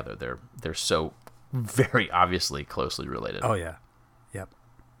them together. They're so very obviously closely related. Oh, yeah. Yep.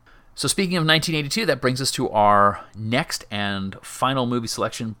 So, speaking of 1982, that brings us to our next and final movie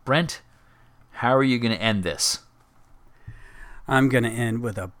selection. Brent, how are you going to end this? I'm going to end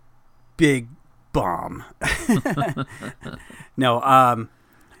with a big bomb. No,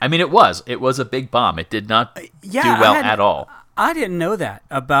 I mean, it was a big bomb. It did not do well at all. I didn't know that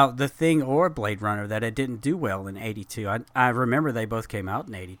about The Thing or Blade Runner, that it didn't do well in 82. I remember they both came out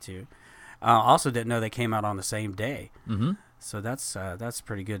in 82. Also didn't know they came out on the same day. Mm-hmm. So that's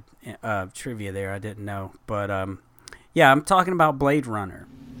pretty good trivia there. I didn't know. But, yeah, I'm talking about Blade Runner.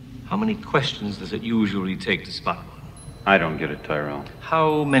 How many questions does it usually take to spot one? I don't get it, Tyrell.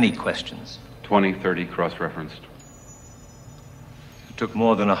 How many questions? 20, 30 cross-referenced. It took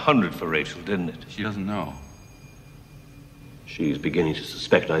more than 100 for Rachel, didn't it? She doesn't know. She's beginning to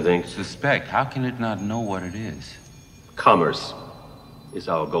suspect, I think. Suspect? How can it not know what it is? Commerce is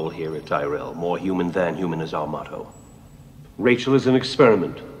our goal here at Tyrell. More human than human is our motto. Rachel is an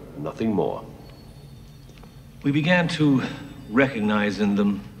experiment, nothing more. We began to recognize in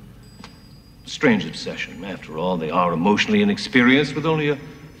them a strange obsession. After all, they are emotionally inexperienced with only a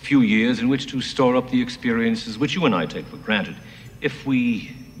few years in which to store up the experiences which you and I take for granted. If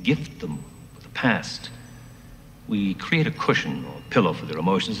we gift them with the past, we create a cushion or pillow for their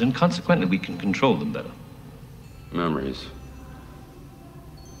emotions, and consequently we can control them better. Memories.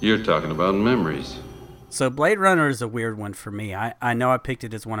 You're talking about memories. So Blade Runner is a weird one for me. I know I picked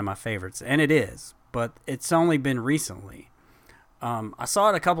it as one of my favorites, and it is, but it's only been recently. I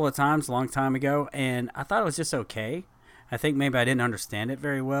saw it a couple of times a long time ago, and I thought it was just okay. I think maybe I didn't understand it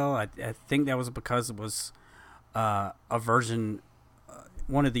very well. I think that was because it was a version,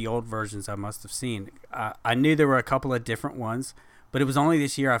 one of the old versions I must have seen. I knew there were a couple of different ones, but it was only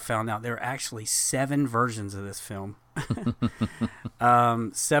this year I found out there are actually 7 versions of this film.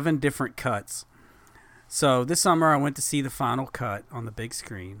 7 different cuts. So this summer I went to see the final cut on the big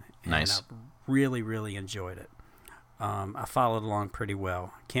screen. And nice. I really, really enjoyed it. I followed along pretty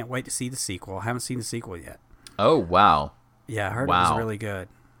well. Can't wait to see the sequel. I haven't seen the sequel yet. Oh, wow. Yeah, I heard it was really good.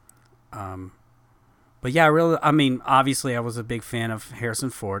 But yeah, obviously I was a big fan of Harrison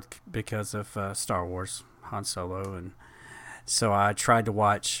Ford because of Star Wars, Han Solo. And so I tried to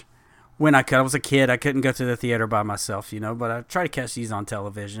watch when I could. I was a kid. I couldn't go to the theater by myself, but I tried to catch these on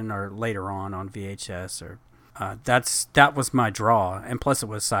television or later on VHS. Or that was my draw. And plus it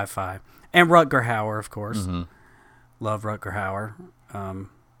was sci-fi. And Rutger Hauer, of course. Mm-hmm. Love Rutger Hauer.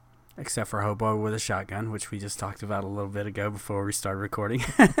 Except for Hobo with a Shotgun, which we just talked about a little bit ago before we started recording.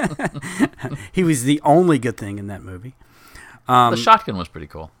 He was the only good thing in that movie. The Shotgun was pretty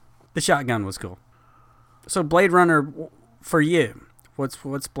cool. The Shotgun was cool. So Blade Runner, for you, what's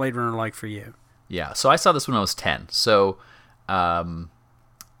Blade Runner like for you? Yeah, so I saw this when I was 10. So, I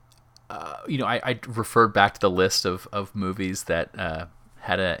referred back to the list of movies that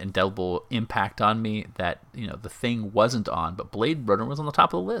had an indelible impact on me that, The Thing wasn't on, but Blade Runner was on the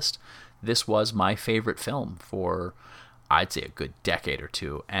top of the list. This was my favorite film for, I'd say, a good decade or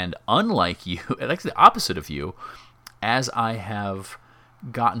two. And unlike you, like the opposite of you, as I have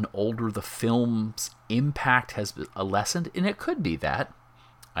gotten older, the film's impact has lessened, and it could be that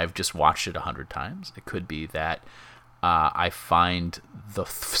I've just watched it 100 times. It could be that I find the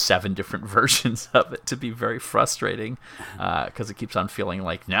 7 different versions of it to be very frustrating because it keeps on feeling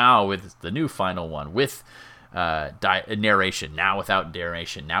like now with the new final one, with narration, now without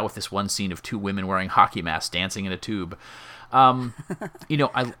narration, now with this one scene of 2 women wearing hockey masks dancing in a tube.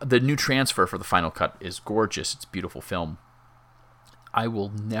 The new transfer for the final cut is gorgeous. It's a beautiful film. I will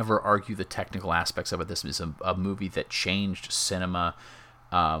never argue the technical aspects of it. This is a movie that changed cinema.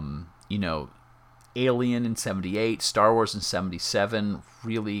 Alien in 78, Star Wars in 77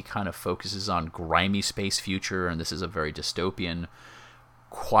 really kind of focuses on grimy space future, and this is a very dystopian,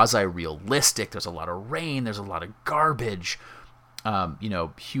 quasi-realistic. There's a lot of rain, there's a lot of garbage.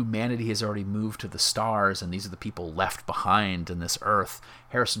 Humanity has already moved to the stars, and these are the people left behind in this Earth.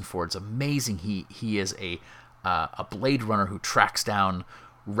 Harrison Ford's amazing. He is a Blade Runner who tracks down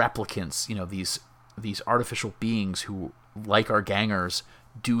replicants, these artificial beings who, like our gangers,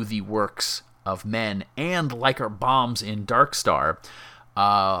 do the works of men, and like our bombs in Dark Star,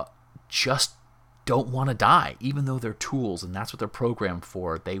 just don't want to die, even though they're tools, and that's what they're programmed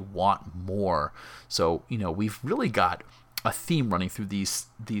for. They want more. So, we've really got a theme running through these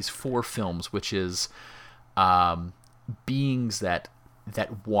 4 films, which is beings that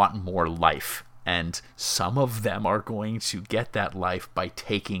want more life. And some of them are going to get that life by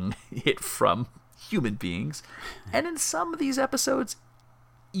taking it from human beings. And in some of these episodes,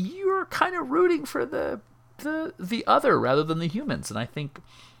 you're kind of rooting for the other rather than the humans. And I think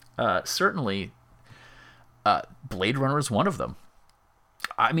certainly Blade Runner is one of them.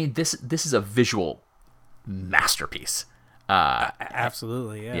 I mean, this is a visual masterpiece.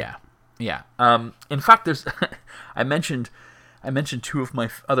 Absolutely, yeah. Yeah. In fact, there's I mentioned 2 of my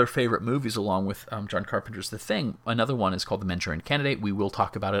other favorite movies along with John Carpenter's The Thing. Another one is called The Manchurian Candidate. We will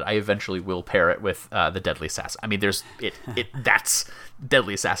talk about it. I eventually will pair it with The Deadly Assassin. I mean, that's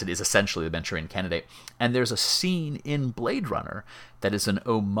Deadly Assassin is essentially The Manchurian Candidate. And there's a scene in Blade Runner that is an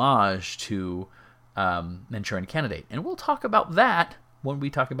homage to Manchurian Candidate. And we'll talk about that when we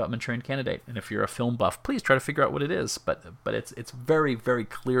talk about Manchurian Candidate. And if you're a film buff, please try to figure out what it is. But it's very, very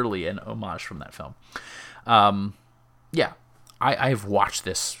clearly an homage from that film. Yeah. I've watched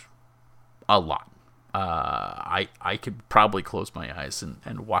this a lot. I could probably close my eyes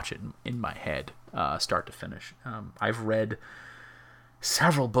and watch it in my head, start to finish. I've read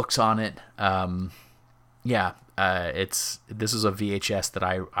several books on it. This is a VHS that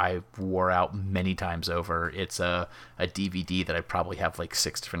I wore out many times over. It's a DVD that I probably have like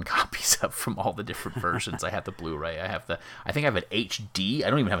 6 different copies of from all the different versions. I have the Blu-ray. I think I have an HD. I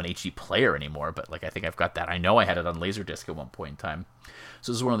don't even have an HD player anymore, but like I think I've got that. I know I had it on Laserdisc at one point in time.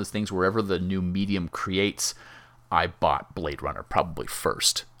 So this is one of those things, wherever the new medium creates, I bought Blade Runner probably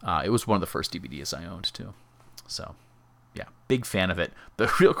first. It was one of the first DVDs I owned too. So yeah, big fan of it.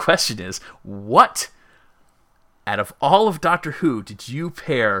 The real question is, what out of all of Doctor Who did you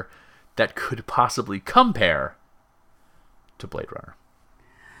pair that could possibly compare to Blade Runner?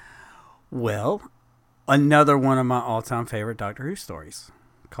 Well, another one of my all-time favorite Doctor Who stories,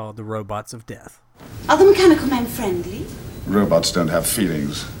 called The Robots of Death. Are the mechanical men friendly? Robots don't have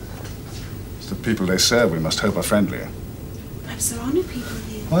feelings. It's the people they serve we must hope are friendlier. Perhaps there are no people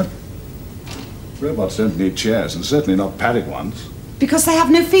here. What? Robots don't need chairs, and certainly not padded ones. Because they have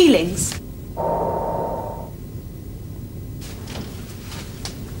no feelings?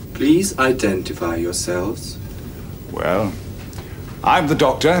 Please identify yourselves. Well, I'm the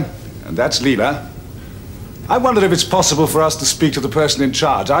Doctor, and that's Leela. I wondered if it's possible for us to speak to the person in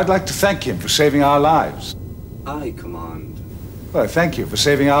charge. I'd like to thank him for saving our lives. I command. Well, thank you for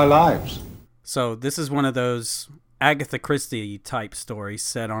saving our lives. So this is one of those Agatha Christie type stories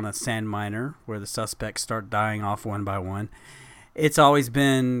set on a sand miner where the suspects start dying off one by one. It's always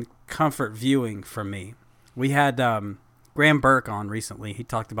been comfort viewing for me. We had Graham Burke on recently. He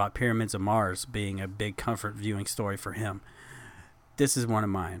talked about Pyramids of Mars being a big comfort viewing story for him. This is one of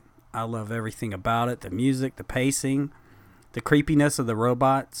mine. I love everything about it. The music, the pacing, the creepiness of the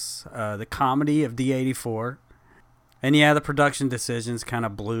robots, the comedy of D-84. And yeah, the production decisions kind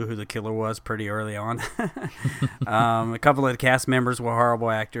of blew who the killer was pretty early on. A couple of the cast members were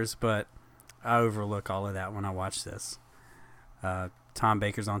horrible actors, but I overlook all of that when I watch this. Tom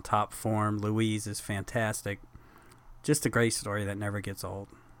Baker's on top form. Louise is fantastic. Just a great story that never gets old.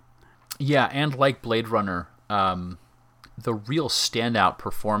 Yeah, and like Blade Runner, the real standout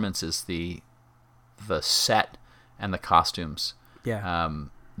performance is the set and the costumes. Yeah.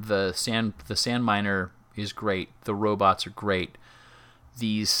 The sand miner is great. The robots are great.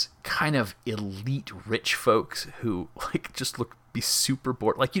 These kind of elite rich folks who like just be super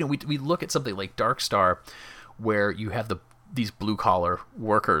bored. Like, you know, we look at something like Dark Star, where you have these blue collar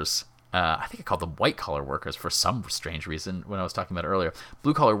workers. I think I called them white collar workers for some strange reason when I was talking about it earlier.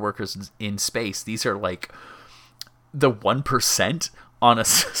 Blue collar workers in space. These are like the 1% on a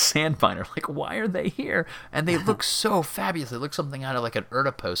sand miner. Like, why are they here? And they look so fabulous. They look something out of like an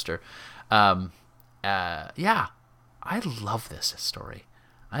Erta poster. Yeah, I love this story.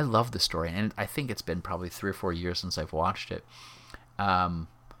 I love the story, and I think it's been probably 3 or 4 years since I've watched it.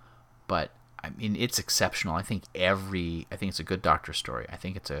 But I mean, it's exceptional. I think it's a good Doctor story. I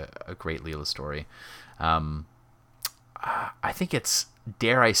think it's a great Leela story. I think it's,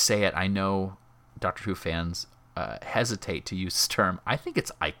 dare I say it, I know Doctor Who fans hesitate to use this term. I think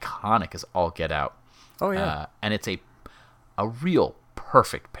it's iconic as all get out. Oh yeah, and it's a real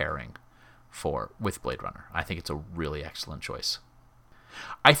perfect pairing with Blade Runner. I think it's a really excellent choice.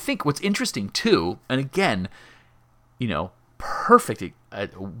 I think what's interesting too, and again, you know, perfect.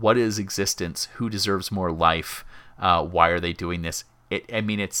 What is existence? Who deserves more life? Why are they doing this?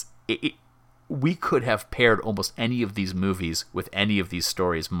 We could have paired almost any of these movies with any of these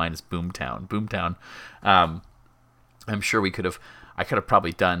stories, minus Boomtown. Boomtown, I'm sure I could have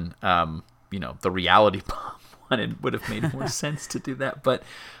probably done, the reality bomb one. It would have made more sense to do that. But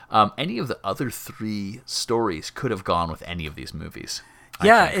any of the other 3 stories could have gone with any of these movies.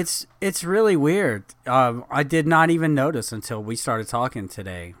 Yeah, it's really weird. I did not even notice until we started talking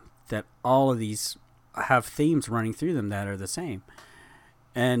today that all of these have themes running through them that are the same.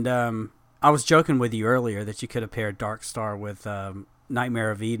 And I was joking with you earlier that you could have paired Dark Star with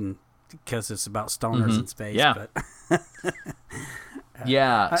Nightmare of Eden because it's about stoners in space. Yeah. But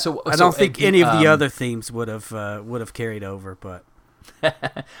yeah. So I don't think any of the other themes would have carried over, but.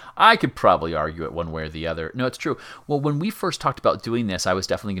 I could probably argue it one way or the other. No, it's true. Well, when we first talked about doing this, I was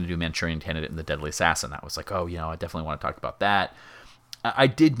definitely going to do Manchurian Candidate and The Deadly Assassin. That was like, I definitely want to talk about that. I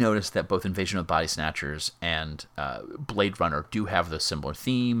did notice that both Invasion of the Body Snatchers and Blade Runner do have those similar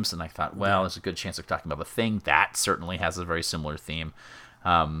themes, and I thought, there's a good chance of talking about The Thing. That certainly has a very similar theme.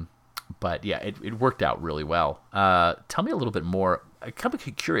 But yeah, it worked out really well. Tell me a little bit more. I'm kind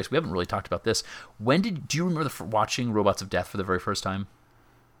of curious. We haven't really talked about this. Do you remember watching Robots of Death for the very first time?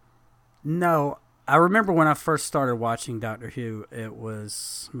 No, I remember when I first started watching Doctor Who, it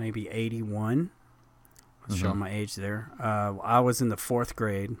was maybe 81. I'm showing my age there. I was in the 4th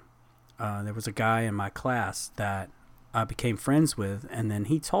grade. There was a guy in my class that I became friends with, and then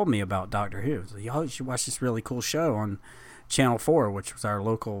he told me about Doctor Who. So, you should watch this really cool show on Channel 4, which was our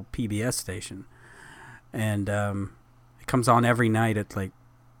local PBS station. And it comes on every night at like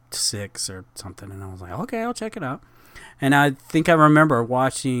 6 or something. And I was like, okay, I'll check it out. And I think I remember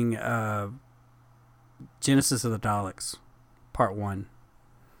watching Genesis of the Daleks, Part 1.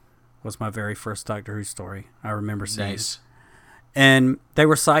 Was my very first Doctor Who story. I remember seeing Nice. it. And they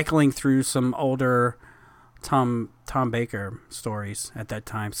were cycling through some older Tom Baker stories at that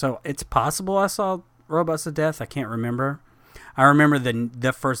time. So it's possible I saw Robots of Death. I can't remember. I remember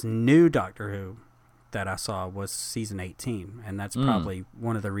the first new Doctor Who that I saw was season 18, and that's probably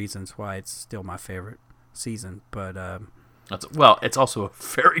one of the reasons why it's still my favorite season. But it's also a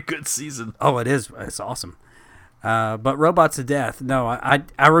very good season. Oh, it is. It's awesome. But Robots of Death, no,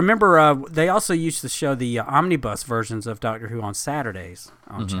 I remember they also used to show the omnibus versions of Doctor Who on Saturdays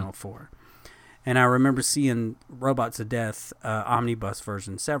on Channel 4. And I remember seeing Robots of Death omnibus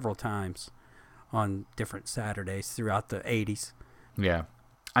version several times on different Saturdays throughout the 80s. Yeah.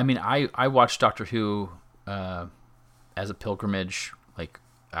 I mean, I watched Doctor Who as a pilgrimage. Like,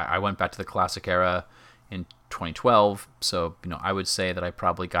 I went back to the classic era in 2012. So, I would say that I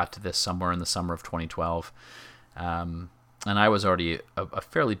probably got to this somewhere in the summer of 2012. And I was already a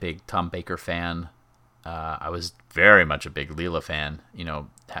fairly big Tom Baker fan. I was very much a big Leela fan. Leela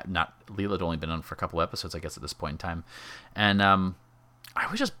had only been on for a couple episodes, I guess, at this point in time. And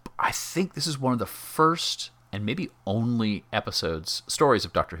I think this is one of the first and maybe only stories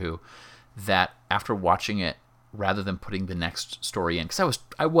of Doctor Who that after watching it, rather than putting the next story in, because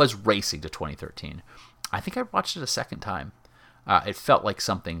I was racing to 2013, I think I watched it a second time. It felt like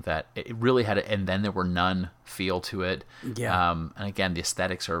something that it really had, and then there were none feel to it. Yeah. And again, the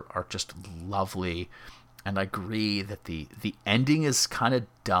aesthetics are just lovely, and I agree that the ending is kind of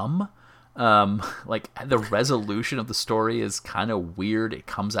dumb. Like the resolution of the story is kind of weird. It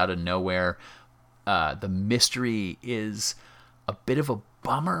comes out of nowhere. The mystery is a bit of a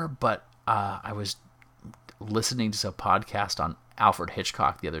bummer, but I was listening to a podcast on Alfred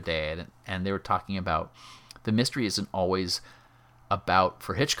Hitchcock the other day, and they were talking about the mystery isn't always about,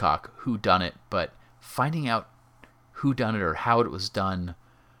 for Hitchcock, who done it, but finding out who done it or how it was done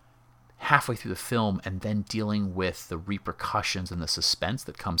halfway through the film, and then dealing with the repercussions and the suspense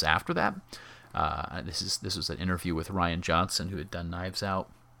that comes after that. This was an interview with Rian Johnson, who had done Knives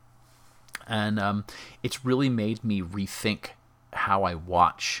Out, and it's really made me rethink how I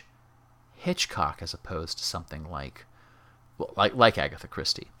watch Hitchcock as opposed to something like Agatha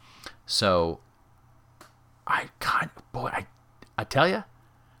Christie. So I tell you,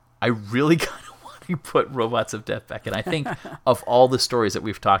 I really kind of want to put Robots of Death back in. I think of all the stories that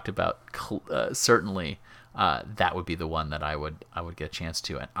we've talked about, certainly that would be the one that I would get a chance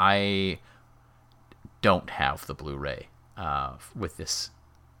to. And I don't have the Blu-ray with this,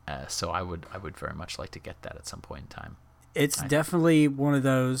 so I would very much like to get that at some point in time. It's definitely one of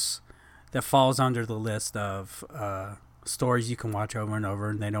those that falls under the list of stories you can watch over and over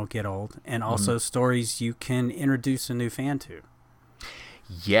and they don't get old, and also stories you can introduce a new fan to.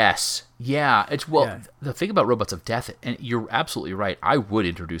 Yes. Yeah. The thing about Robots of Death, and you're absolutely right, I would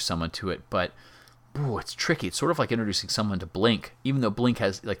introduce someone to it, but it's tricky. It's sort of like introducing someone to Blink, even though Blink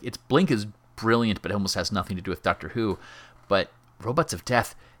is brilliant, but it almost has nothing to do with Doctor Who. But Robots of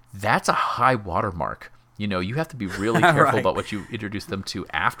Death, that's a high watermark. You have to be really careful Right. about what you introduce them to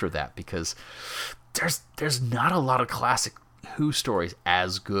after that, because there's not a lot of classic Who stories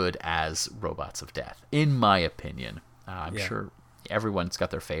as good as Robots of Death, in my opinion. I'm sure everyone's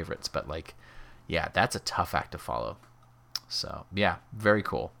got their favorites, but that's a tough act to follow. So yeah, very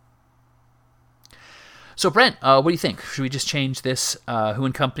cool. So Brent, what do you think? Should we just change this Who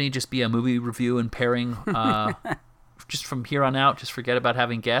and Company just be a movie review and pairing just from here on out? Just forget about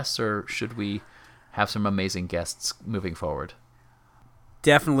having guests, or should we have some amazing guests moving forward?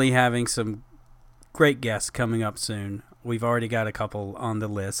 Definitely having some great guests coming up soon. We've already got a couple on the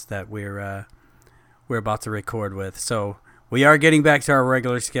list that we're about to record with. So we are getting back to our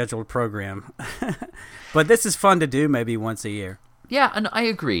regular scheduled program. But this is fun to do maybe once a year. Yeah, and I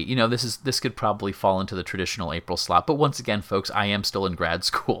agree. This could probably fall into the traditional April slot. But once again, folks, I am still in grad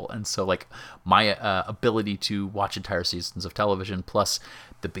school, and so my ability to watch entire seasons of television, plus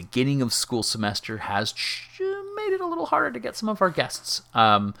the beginning of school semester, has made it a little harder to get some of our guests.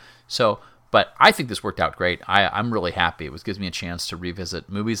 But I think this worked out great. I'm really happy. It gives me a chance to revisit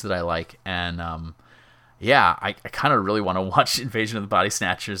movies that I like, and I kind of really want to watch Invasion of the Body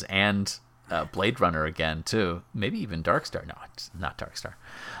Snatchers and Blade Runner again too. Maybe even Darkstar. No, it's not Darkstar.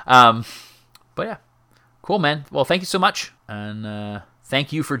 But yeah, cool, man. Well, thank you so much, and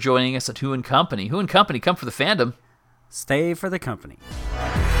thank you for joining us at Who and Company. Who and Company, come for the fandom. Stay for the company.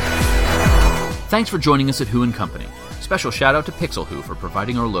 Thanks for joining us at Who and Company. Special shout out to Pixel Who for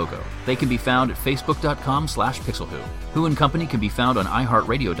providing our logo. They can be found at facebook.com/pixelwho. Who and Company can be found on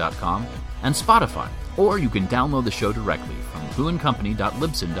iHeartRadio.com and Spotify, or you can download the show directly from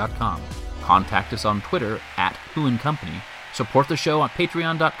whoandcompany.libsyn.com. Contact us on Twitter at Who and Company, support the show on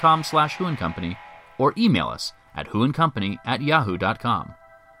patreon.com/whoandcompany, or email us at whoandcompany@yahoo.com.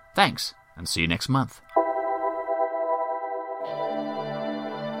 Thanks, and see you next month.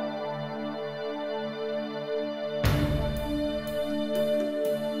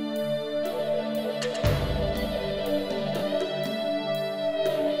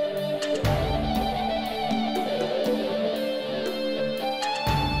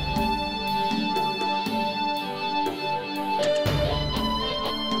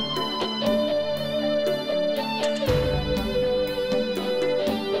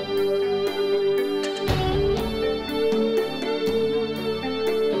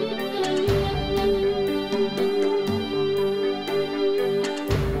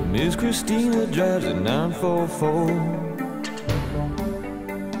 Miss Christina drives a 944.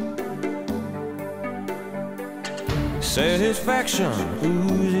 Satisfaction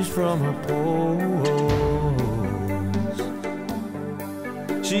oozes from her pores.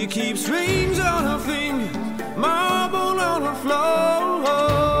 She keeps rings on her fingers, marble on her floor.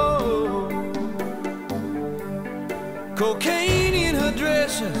 Cocaine in her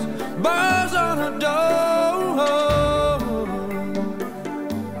dresses, bars on her door.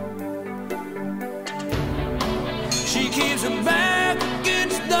 She keeps her back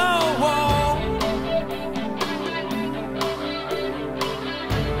against the wall.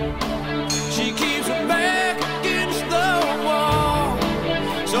 She keeps her back against the wall.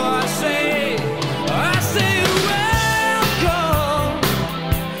 So I say, welcome,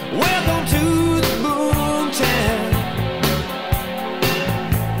 welcome to the boomtown.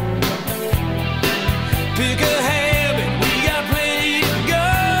 Pick a habit, we got plenty to go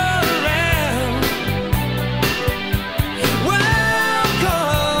around.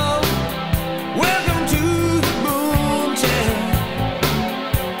 Welcome, welcome to the boomtown.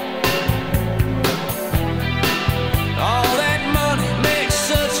 All that money makes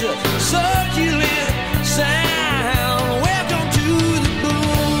such a succulent sound. Welcome to the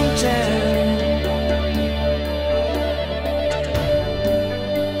boomtown.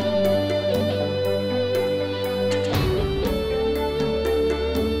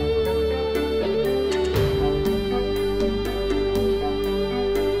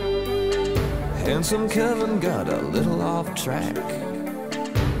 Handsome Kevin got a little off track.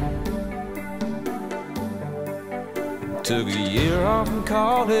 Took a year off from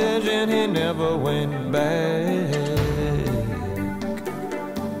college and he never went back.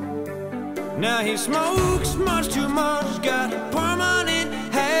 Now he smokes much too much, got a permanent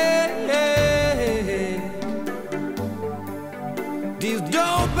headache. Deals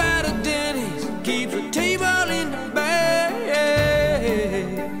dope at a Denny's, keeps a table in the bag.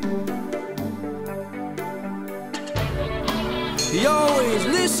 He always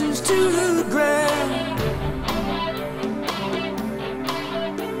listens to the ground.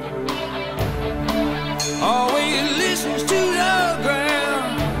 Always listens to the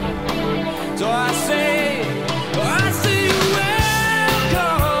ground. So I say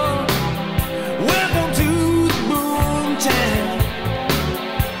welcome, welcome to the boomtown.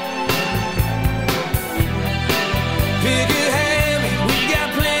 Pick a habit, we got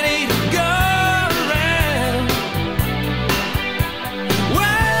plenty to go around.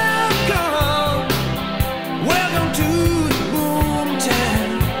 Welcome, welcome to the boomtown.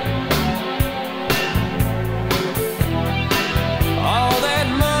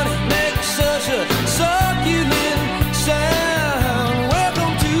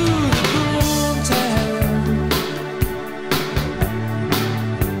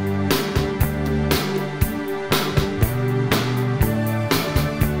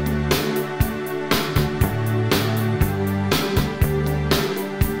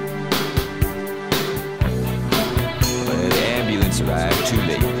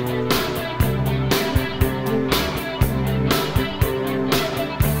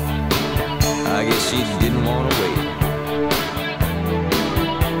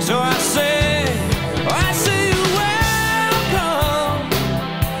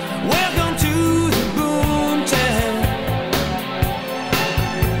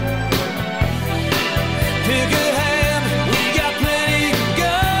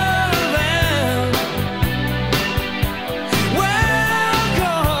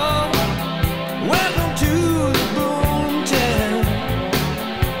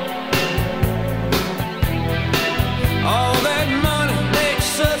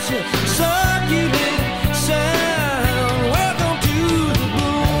 such a